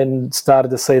 and then started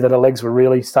to see that her legs were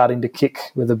really starting to kick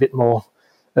with a bit more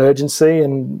urgency,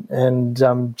 and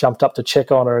jumped up to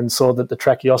check on her and saw that the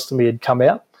tracheostomy had come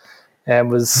out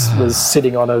and was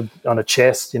sitting on a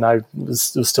chest. It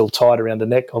was still tied around her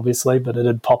neck, obviously, but it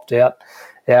had popped out.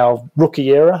 Our rookie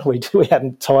error, we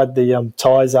hadn't tied the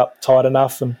ties up tight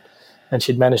enough, and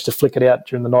she'd managed to flick it out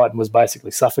during the night and was basically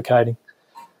suffocating.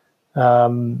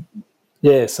 So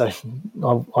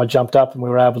I jumped up and we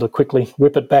were able to quickly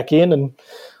whip it back in, and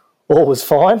all was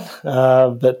fine.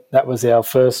 But that was our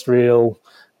first real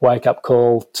wake-up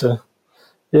call to,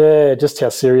 just how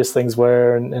serious things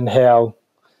were, and how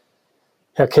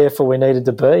careful we needed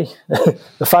to be.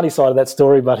 The funny side of that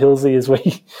story, but Hilsey, is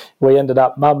we ended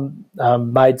up, Mum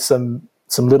made some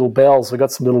little bells. We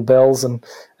got some little bells and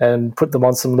put them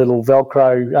on some little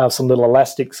Velcro, some little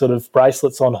elastic sort of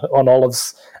bracelets on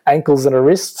Olive's ankles and her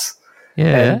wrists.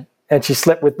 Yeah. And she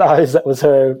slept with those. That was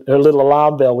her little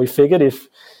alarm bell. We figured if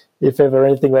ever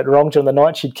anything went wrong during the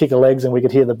night, she'd kick her legs and we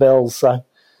could hear the bells. So,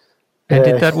 and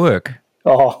did that work?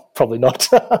 Oh, probably not.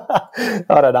 I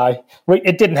don't know.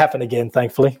 It didn't happen again,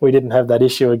 thankfully. We didn't have that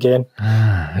issue again.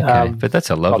 Okay, but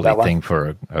that's a lovely thing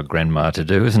for a grandma to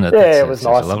do, isn't it? Yeah, it was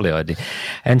nice. It's a lovely idea.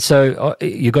 And so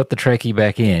you got the trachea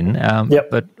back in. Yep.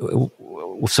 But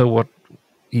so what?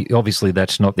 Obviously,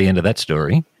 that's not the end of that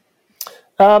story.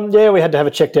 We had to have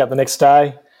it checked out the next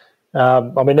day.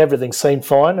 Everything seemed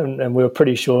fine, and we were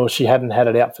pretty sure she hadn't had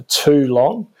it out for too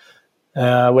long.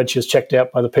 When she was checked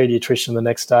out by the paediatrician the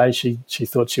next day, she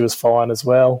thought she was fine as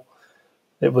well.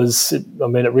 It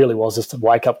really was just a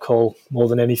wake-up call more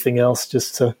than anything else.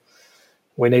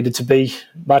 We needed to be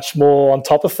much more on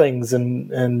top of things,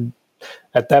 and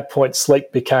at that point,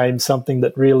 sleep became something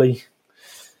that really,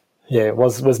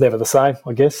 was never the same,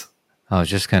 I guess. I was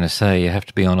just going to say, you have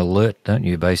to be on alert, don't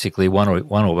you? Basically, one or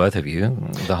both of you,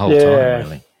 the whole time,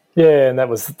 really. Yeah, and that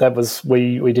was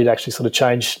we did actually sort of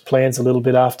change plans a little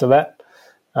bit after that.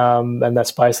 And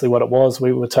that's basically what it was.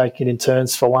 We were taking it in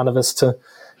turns for one of us to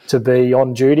be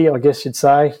on duty, I guess you'd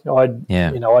say.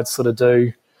 I'd sort of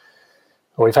do.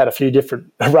 We've had a few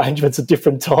different arrangements at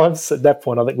different times. At that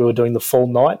point, I think we were doing the full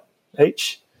night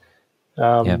each,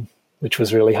 which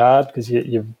was really hard because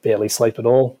you barely sleep at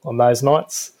all on those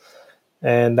nights.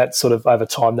 And that sort of over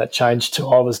time that changed to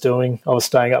I was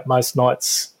staying up most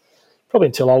nights, probably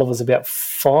until Olive was about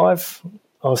 5.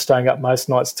 I was staying up most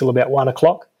nights till about 1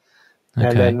 o'clock. Okay.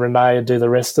 And then Renee would do the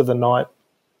rest of the night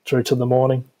through to the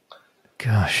morning.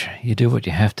 Gosh, you do what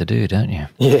you have to do, don't you?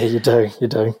 Yeah, you do.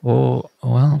 Well,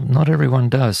 not everyone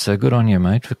does, so good on you,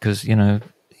 mate, because,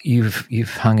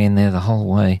 you've hung in there the whole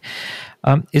way.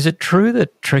 Is it true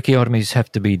that tracheotomies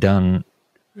have to be done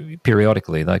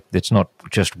periodically? Like, it's not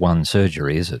just one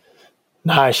surgery, is it?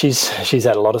 No, she's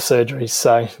had a lot of surgeries.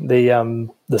 So the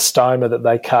stoma that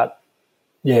they cut,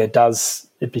 it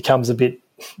becomes a bit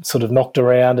sort of knocked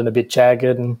around and a bit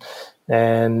jagged,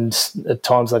 and at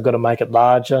times they've got to make it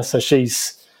larger. So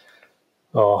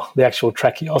the actual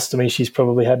tracheostomy she's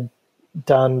probably had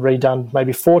redone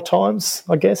maybe 4 times,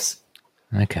 I guess.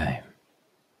 Okay.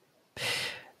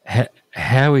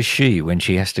 How is she when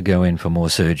she has to go in for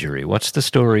more surgery? What's the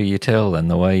story you tell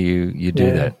and the way you do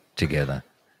that together?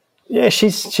 Yeah,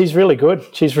 she's really good.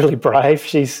 She's really brave.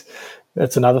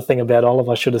 That's another thing about Olive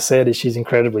I should have said, is she's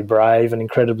incredibly brave and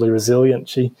incredibly resilient.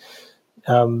 She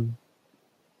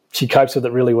copes with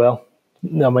it really well.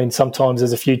 Sometimes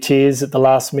there's a few tears at the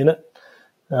last minute,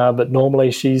 but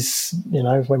normally she's,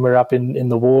 when we're up in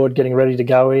the ward getting ready to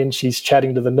go in, she's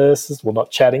chatting to the nurses. Well,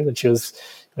 not chatting, but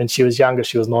when she was younger,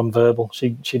 she was non-verbal.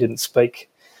 She didn't speak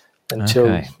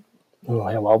until,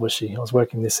 how old was she? I was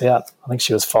working this out. I think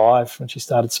she was 5 when she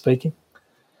started speaking.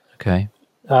 Okay.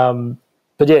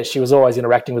 But yeah, she was always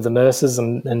interacting with the nurses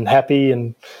and happy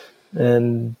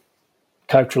and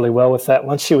coped really well with that.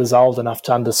 Once she was old enough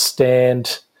to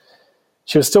understand,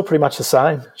 she was still pretty much the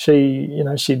same.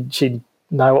 She'd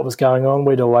know what was going on.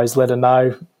 We'd always let her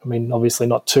know. Obviously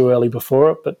not too early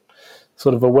before it, but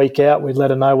sort of a week out, we'd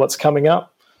let her know what's coming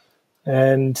up.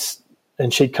 and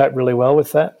she coped really well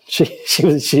with that. She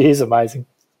is amazing.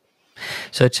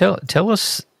 So tell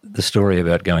us the story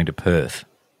about going to Perth.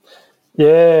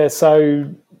 Yeah,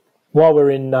 so while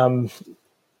we're in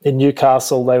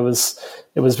Newcastle, it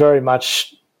was very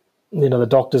much, the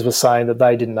doctors were saying that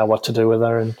they didn't know what to do with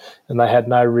her, and they had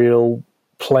no real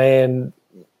plan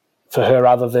for her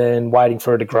other than waiting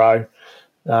for her to grow.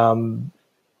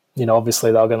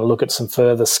 Obviously they were going to look at some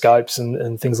further scopes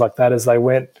and things like that as they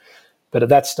went. But at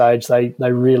that stage, they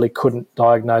really couldn't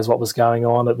diagnose what was going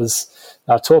on. It was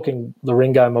talking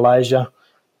laryngomalacia,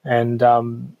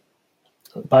 and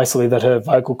basically that her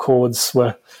vocal cords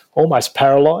were almost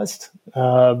paralysed,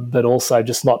 but also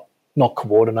just not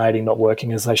coordinating, not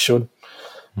working as they should.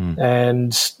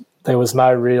 And there was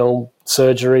no real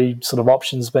surgery sort of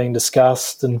options being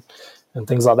discussed and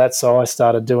things like that. So I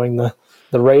started doing the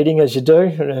reading, as you do,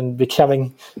 and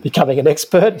becoming an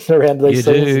expert around these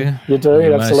things. You do,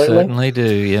 you absolutely. Most certainly do,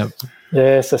 yep.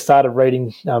 Yeah, so I started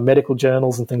reading medical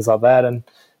journals and things like that, and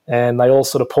they all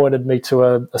sort of pointed me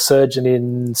to a surgeon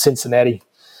in Cincinnati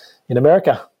in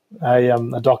America,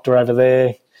 a doctor over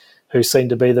there who seemed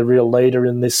to be the real leader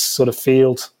in this sort of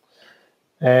field.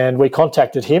 And we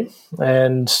contacted him,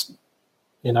 and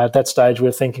at that stage we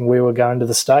were thinking we were going to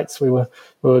the States. We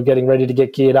were getting ready to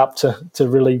get geared up to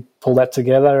really pull that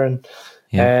together,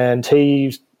 and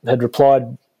he had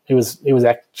replied. He was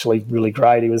actually really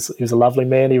great. He was a lovely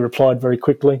man. He replied very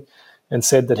quickly and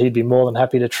said that he'd be more than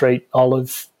happy to treat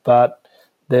Olive, but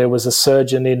there was a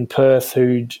surgeon in Perth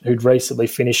who'd recently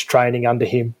finished training under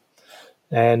him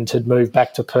and had moved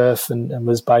back to Perth and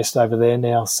was based over there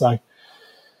now. So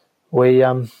we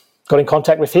got in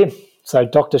contact with him. So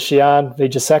Dr. Shian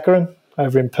Vijayasakaran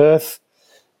over in Perth,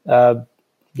 a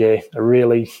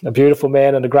beautiful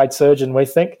man and a great surgeon, we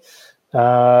think.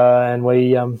 And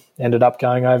we ended up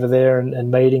going over there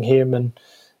and meeting him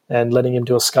and letting him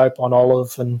do a scope on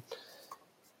Olive, and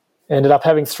ended up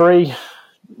having 3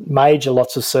 major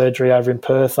lots of surgery over in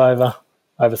Perth over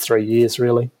 3 years,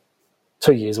 really.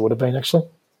 2 years it would have been, actually.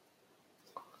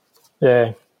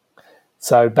 Yeah.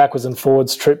 So backwards and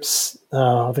forwards trips,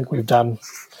 I think we've done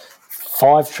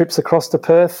 5 trips across to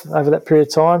Perth over that period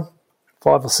of time,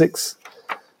 5 or 6.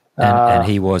 And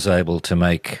he was able to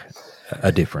make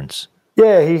a difference.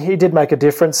 Yeah, he did make a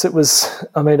difference. It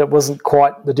wasn't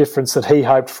quite the difference that he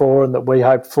hoped for and that we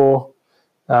hoped for.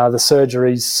 The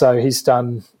surgeries, so he's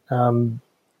done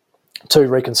 2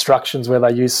 reconstructions where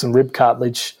they used some rib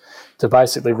cartilage to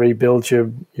basically rebuild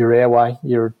your airway,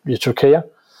 your trachea.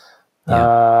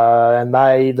 Yeah. And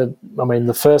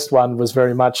the first one was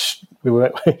very much,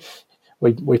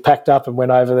 we packed up and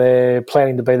went over there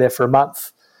planning to be there for a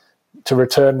month to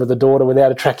return with the daughter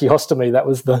without a tracheostomy. That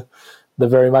was the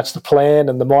very much the plan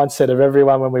and the mindset of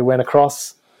everyone when we went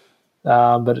across.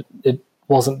 But it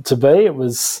wasn't to be.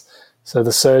 So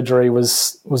the surgery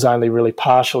was only really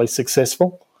partially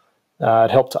successful.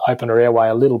 It helped to open her airway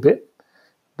a little bit,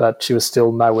 but she was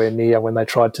still nowhere near. When they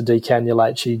tried to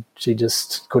decannulate, she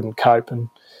just couldn't cope and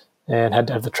had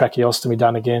to have the tracheostomy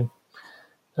done again.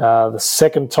 The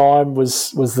second time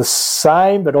was the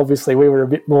same, but obviously we were a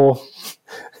bit more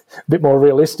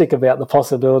realistic about the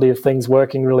possibility of things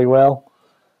working really well.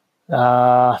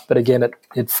 But again,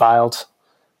 it failed,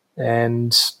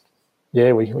 and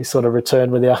we sort of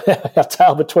returned with our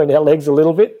tail between our legs a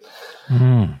little bit.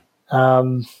 And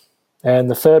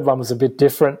the third one was a bit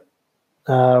different.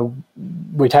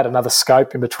 We'd had another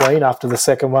scope in between after the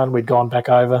second one. We'd gone back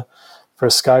over for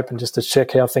a scope and just to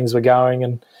check how things were going,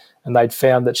 and they'd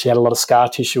found that she had a lot of scar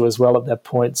tissue as well at that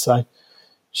point. So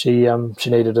she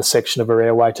needed a section of her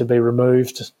airway to be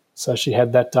removed. So she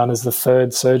had that done as the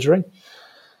third surgery.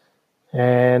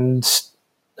 And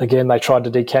again, they tried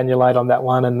to decannulate on that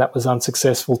one, and that was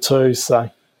unsuccessful too. So,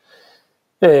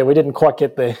 yeah, we didn't quite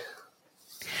get there.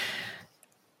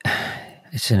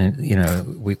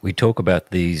 We talk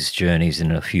about these journeys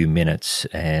in a few minutes,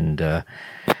 and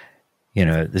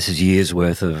this is years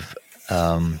worth of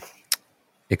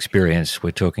experience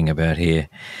we're talking about here.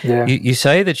 Yeah. You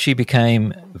say that she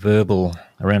became verbal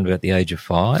around about the age of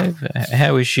 5.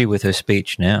 How is she with her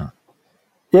speech now?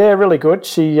 Yeah, really good.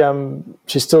 She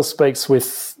still speaks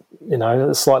with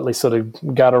a slightly sort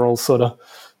of guttural sort of.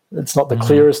 It's not the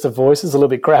clearest of voices, a little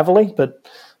bit gravelly, but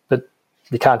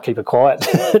you can't keep her quiet,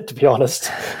 to be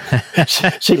honest.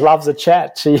 She loves a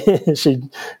chat.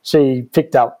 She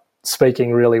picked up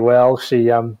speaking really well.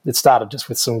 It started just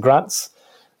with some grunts.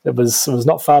 It was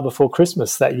not far before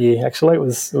Christmas that year, actually. It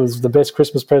was the best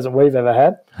Christmas present we've ever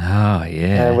had. Oh,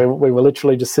 yeah. And we were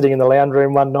literally just sitting in the lounge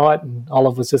room one night, and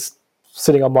Olive was just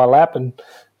sitting on my lap, and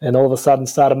and all of a sudden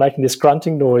started making this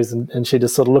grunting noise, and she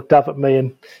just sort of looked up at me,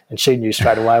 and she knew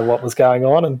straight away what was going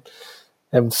on, and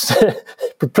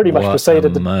pretty much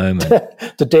proceeded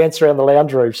to dance around the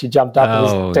lounge room. She jumped up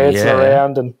and was dancing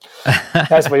around, and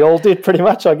as we all did pretty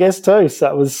much, I guess, too.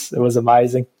 So it was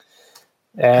amazing.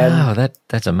 And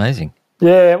that's amazing.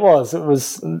 Yeah, it was. It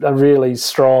was a really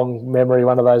strong memory,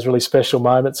 one of those really special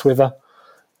moments with her.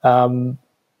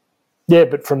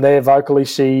 But from there, vocally,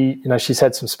 she's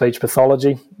had some speech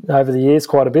pathology over the years,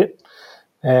 quite a bit.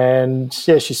 And,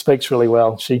 she speaks really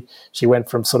well. She went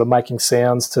from sort of making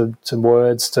sounds to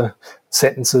words to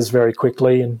sentences very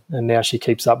quickly, and now she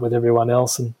keeps up with everyone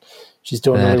else, and she's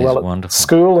doing really well at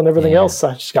school and everything else,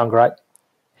 so she's going great.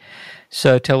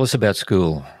 So tell us about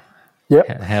school.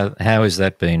 Yep. How has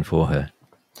that been for her?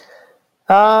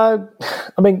 I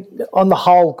mean, on the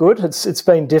whole, good. It's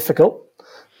been difficult.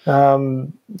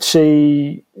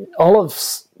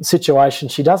 Olive's situation,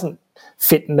 she doesn't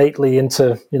fit neatly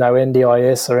into,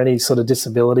 NDIS or any sort of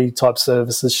disability type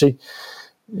services.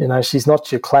 She's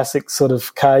not your classic sort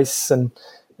of case, and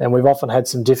we've often had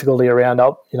some difficulty around,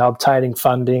 obtaining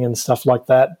funding and stuff like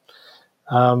that.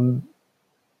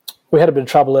 We had a bit of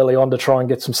trouble early on to try and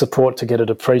get some support to get her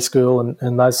to preschool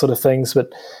and those sort of things,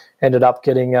 but ended up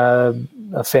getting a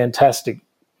fantastic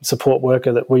support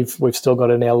worker that we've still got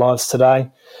in our lives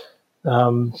today,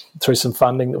 through some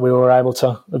funding that we were able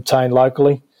to obtain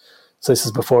locally. So this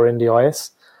is before NDIS.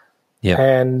 Yeah.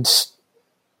 And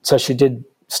so she did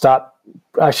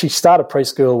she started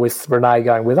preschool with Renee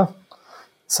going with her.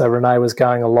 So Renee was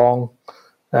going along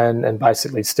and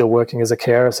basically still working as a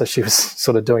carer. So she was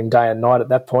sort of doing day and night at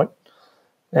that point.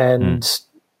 And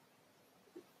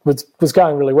was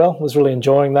going really well, was really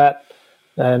enjoying that.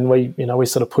 And we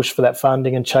sort of pushed for that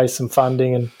funding and chased some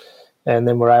funding, and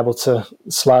then we're able to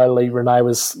slowly, Renee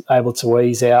was able to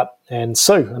ease out, and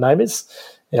Sue, her name is,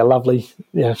 lovely,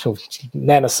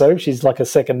 Nana Sue. She's like a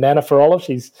second Nana for Olive.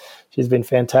 She's been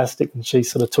fantastic, and she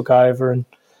sort of took over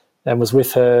and was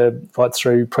with her right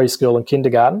through preschool and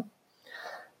kindergarten.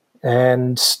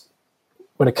 And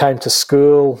when it came to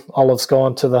school, Olive's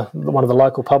gone to one of the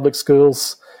local public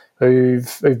schools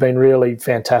who've been really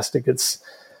fantastic. It's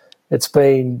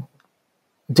been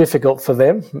difficult for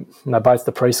them, both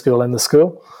the preschool and the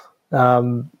school.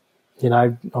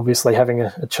 Obviously having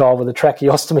a child with a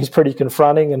tracheostomy is pretty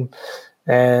confronting,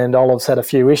 and Olive's had a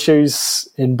few issues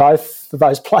in both of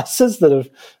those places that have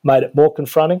made it more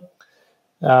confronting.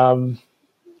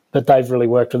 But they've really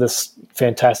worked with us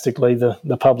fantastically.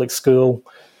 The public school,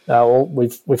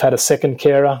 we've had a second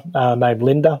carer named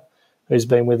Linda, who's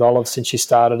been with Olive since she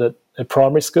started at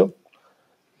primary school,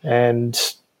 and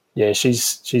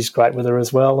she's great with her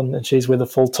as well, and she's with her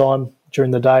full time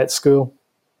during the day at school.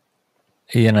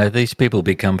 These people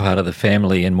become part of the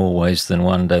family in more ways than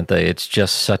one, don't they? It's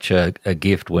just such a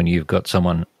gift when you've got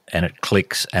someone and it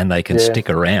clicks and they can stick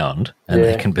around and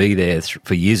they can be there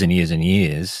for years and years and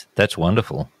years. That's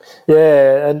wonderful.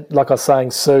 Yeah, and like I was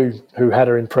saying, Sue, who had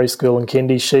her in preschool and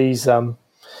kindy,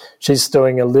 she's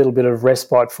doing a little bit of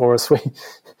respite for us. It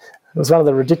was one of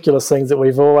the ridiculous things that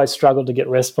we've always struggled to get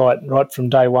respite right from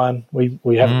day one. We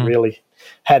haven't really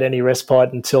had any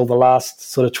respite until the last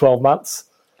sort of 12 months,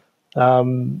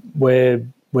 where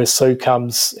Sue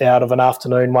comes out of an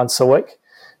afternoon once a week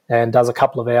and does a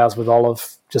couple of hours with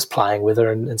Olive, just playing with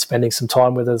her and spending some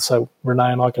time with her, so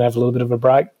Renee and I can have a little bit of a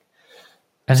break.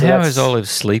 And so how has Olive's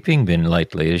sleeping been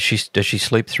lately? Does she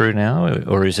sleep through now,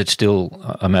 or is it still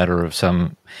a matter of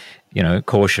some,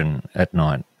 caution at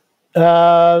night?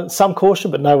 Some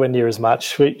caution, but nowhere near as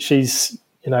much. She's,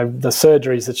 the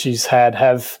surgeries that she's had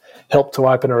have helped to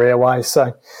open her airway.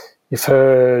 So if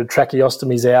her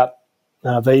tracheostomy out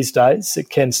these days, it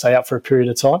can stay out for a period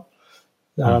of time.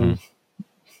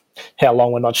 How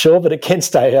long, we're not sure, but it can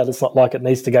stay out. It's not like it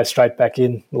needs to go straight back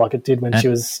in like it did when she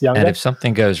was younger. And if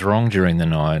something goes wrong during the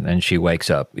night and she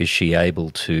wakes up, is she able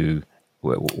to,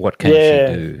 what can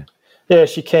she do? Yeah,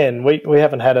 she can. We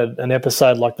haven't had an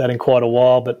episode like that in quite a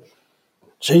while, but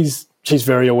she's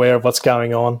very aware of what's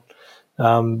going on.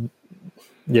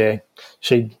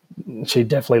 She'd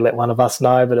definitely let one of us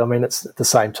know, but I mean, it's at the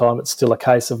same time, it's still a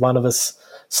case of one of us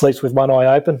sleeps with one eye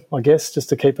open, I guess, just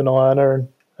to keep an eye on her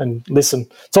and listen.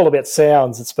 It's all about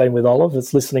sounds. It's been with Olive.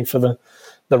 It's listening for the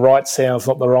right sounds,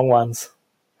 not the wrong ones.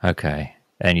 Okay.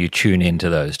 And you tune into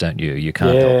those, don't you? You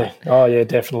can't help it. Oh, yeah,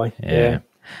 definitely. Yeah.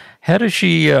 How does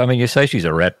she, you say she's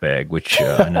a rat bag, which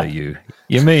I know you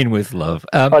mean with love.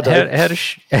 I do.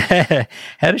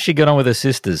 How does she get on with her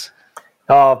sisters?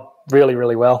 Oh, really,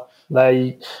 really well.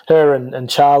 Her and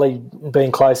Charlie,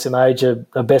 being close in age, are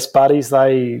best buddies.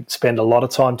 They spend a lot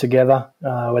of time together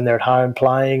when they're at home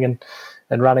playing,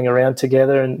 and running around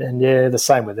together. And yeah, the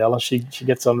same with Ella. She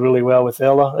gets on really well with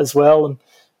Ella as well,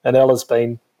 and Ella's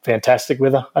been fantastic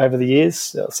with her over the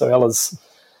years. So Ella's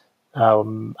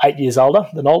 8 years older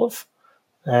than Olive,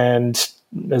 and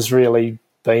has really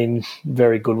been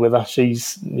very good with her.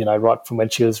 She's, right from when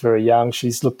she was very young,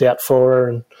 she's looked out for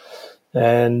her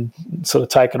and sort of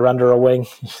taken her under her wing,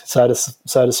 so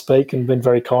to speak, and been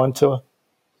very kind to her.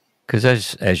 Because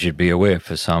as you'd be aware,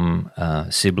 for some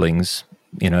siblings,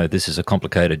 this is a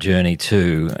complicated journey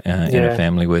too in a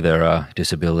family where there are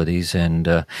disabilities, and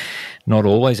not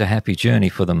always a happy journey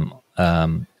for them.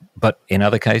 But in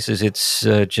other cases, it's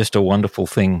just a wonderful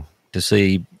thing to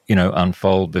see,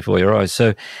 unfold before your eyes.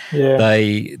 So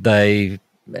they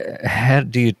how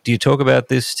do you talk about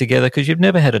this together? Because you've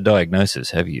never had a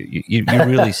diagnosis, have you? You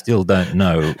really still don't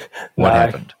know what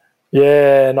happened.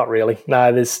 Yeah, not really.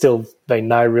 No, there's still been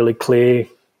no really clear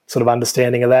sort of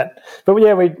understanding of that. But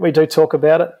yeah, we do talk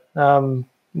about it.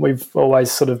 We've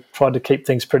always sort of tried to keep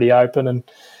things pretty open and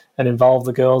involve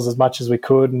the girls as much as we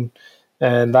could.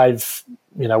 And they've,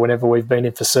 whenever we've been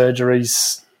in for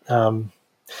surgeries,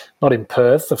 not in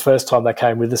Perth, the first time they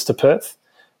came with us to Perth,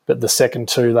 but the second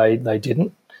two they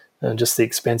didn't. And just the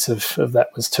expense of that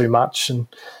was too much.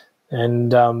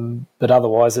 But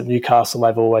otherwise at Newcastle,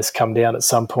 they've always come down at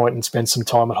some point and spent some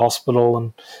time at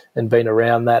hospital and been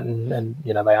around that, and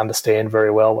they understand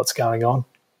very well what's going on.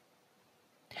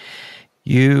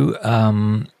 You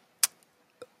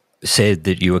said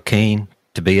that you were keen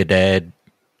to be a dad.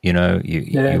 You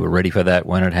were ready for that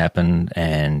when it happened,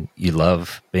 and you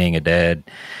love being a dad.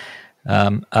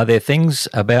 Are there things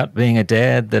about being a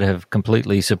dad that have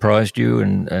completely surprised you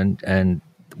and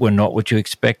were not what you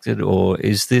expected, or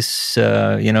is this,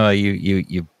 are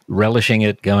you relishing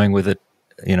it, going with it,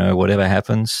 whatever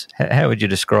happens? How would you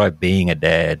describe being a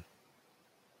dad?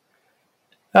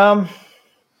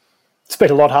 It's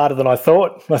been a lot harder than I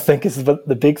thought, I think, is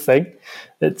the big thing.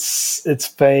 It's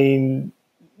been,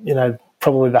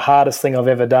 probably the hardest thing I've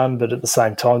ever done, but at the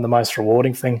same time, the most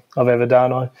rewarding thing I've ever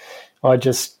done. I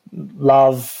just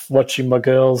love watching my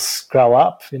girls grow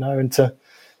up, into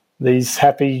these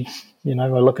happy, I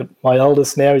look at my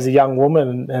eldest now, he's a young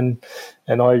woman, and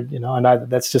I know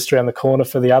that's just around the corner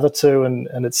for the other two,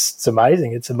 and it's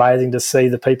amazing. It's amazing to see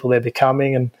the people they're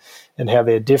becoming and how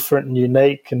they're different and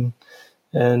unique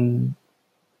and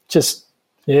just,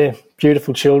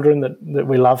 beautiful children that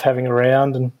we love having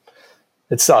around, and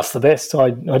it's the best. I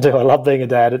do. I love being a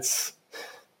dad.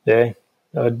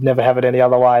 I'd never have it any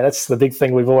other way. That's the big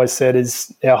thing we've always said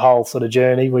is our whole sort of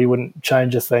journey. We wouldn't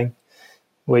change a thing.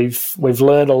 We've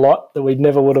learned a lot that we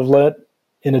never would have learnt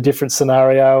in a different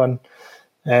scenario,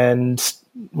 and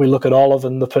we look at Olive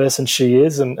and the person she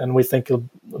is, and we think a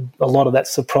lot of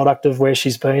that's a product of where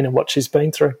she's been and what she's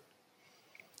been through.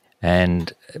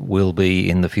 And will be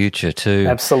in the future too.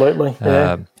 Absolutely,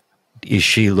 yeah. Is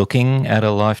she looking at a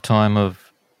lifetime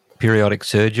of periodic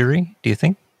surgery, do you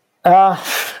think? We're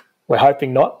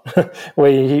hoping not.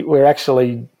 We were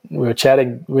actually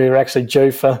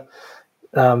due for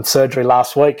surgery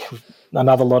last week,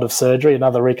 another lot of surgery,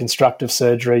 another reconstructive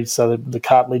surgery, so the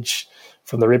cartilage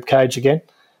from the rib cage again,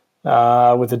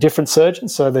 with a different surgeon.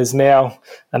 So there's now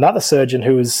another surgeon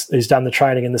who's done the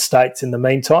training in the States in the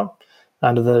meantime,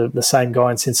 under the same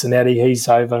guy in Cincinnati. He's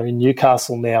over in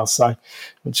Newcastle now, so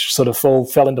which sort of all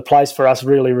fell into place for us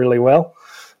really, really well.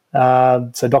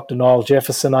 So Dr. Niall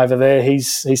Jefferson over there,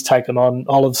 he's taken on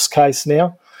Olive's case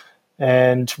now,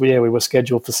 and we were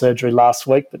scheduled for surgery last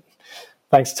week, but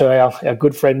thanks to our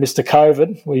good friend Mr.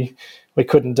 COVID, we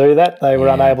couldn't do that. They were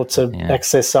unable to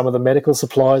access some of the medical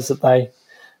supplies that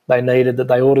they needed that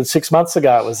they ordered 6 months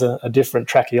ago. It was a different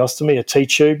tracheostomy, a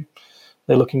T-tube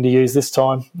they're looking to use this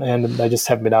time, and they just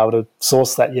haven't been able to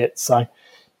source that yet. So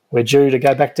we're due to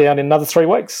go back down in another 3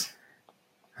 weeks.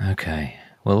 Okay.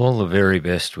 Well, all the very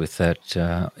best with that.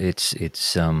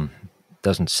 It's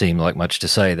doesn't seem like much to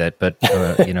say that, but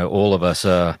all of us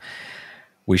are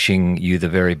wishing you the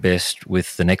very best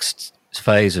with the next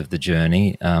phase of the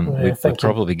journey. We're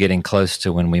probably getting close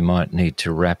to when we might need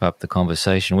to wrap up the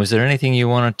conversation. Was there anything you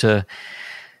wanted to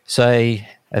say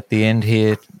at the end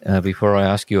here before I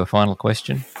ask you a final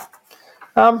question?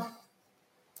 I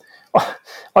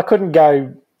couldn't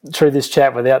go through this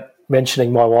chat without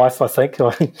mentioning my wife, I think.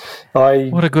 What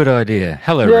a good idea.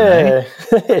 Hello, Renee.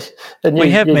 And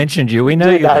we have mentioned you. We know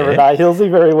you know Renee Hilsey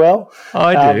very well.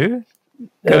 I do.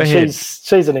 Go ahead.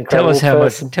 She's an incredible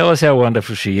person. Tell us how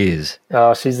wonderful she is.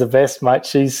 Oh, she's the best,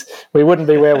 mate. We wouldn't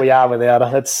be where we are without her.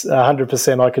 That's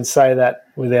 100%. I could say that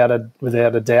without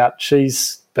a doubt.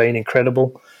 She's been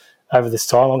incredible over this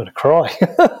time. I'm going to cry.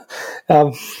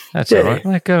 That's all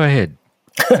right. Go ahead.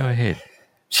 Go ahead.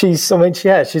 she's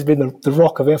been the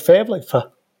rock of our family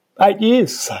for 8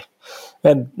 years, so,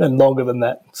 and longer than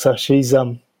that. So she's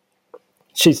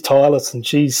tireless, and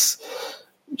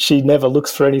she never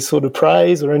looks for any sort of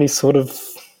praise or any sort of.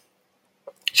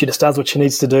 She just does what she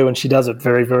needs to do, and she does it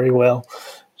very, very well.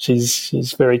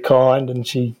 She's very kind, and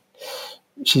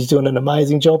she's doing an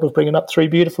amazing job of bringing up 3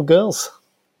 beautiful girls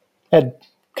and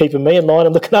keeping me in line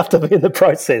and looking after me in the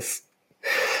process.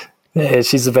 Yeah,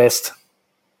 she's the best.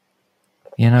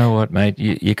 You know what, mate?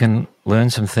 You can learn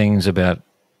some things about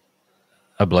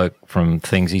a bloke from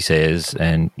things he says,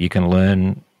 and you can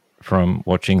learn from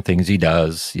watching things he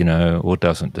does, or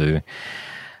doesn't do.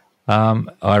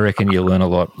 I reckon you learn a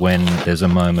lot when there's a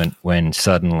moment when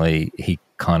suddenly he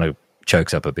kind of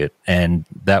chokes up a bit, and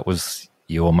that was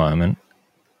your moment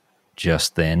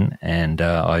just then. And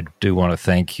I do want to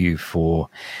thank you for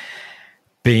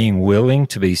being willing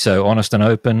to be so honest and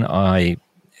open.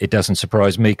 It doesn't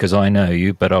surprise me because I know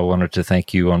you, but I wanted to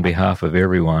thank you on behalf of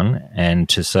everyone and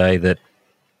to say that,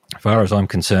 as far as I'm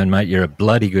concerned, mate, you're a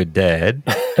bloody good dad,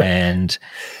 and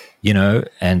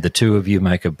and the two of you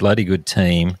make a bloody good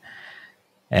team.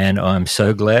 And I'm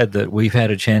so glad that we've had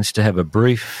a chance to have a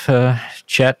brief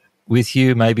chat with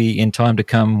you, maybe in time to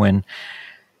come when,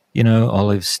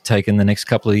 Olive's taken the next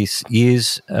couple of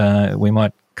years. We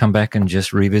might come back and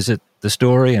just revisit the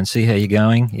story and see how you're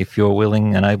going, if you're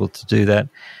willing and able to do that.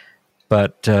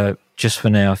 But just for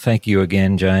now, thank you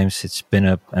again, James. It's been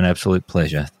an absolute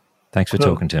pleasure. Thanks for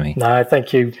talking to me. No,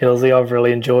 thank you, Hilsey. I've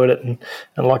really enjoyed it. And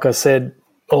like I said,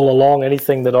 all along,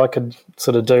 anything that I could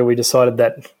sort of do, we decided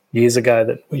that years ago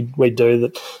that we'd do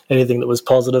that, anything that was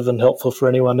positive and helpful for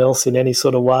anyone else in any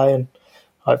sort of way, and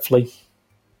hopefully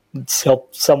it's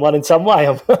helped someone in some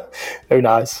way. Who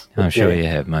knows? I'm sure you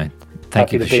have, mate.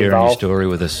 Thank you for sharing your story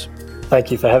with us.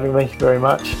 Thank you for having me very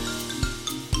much.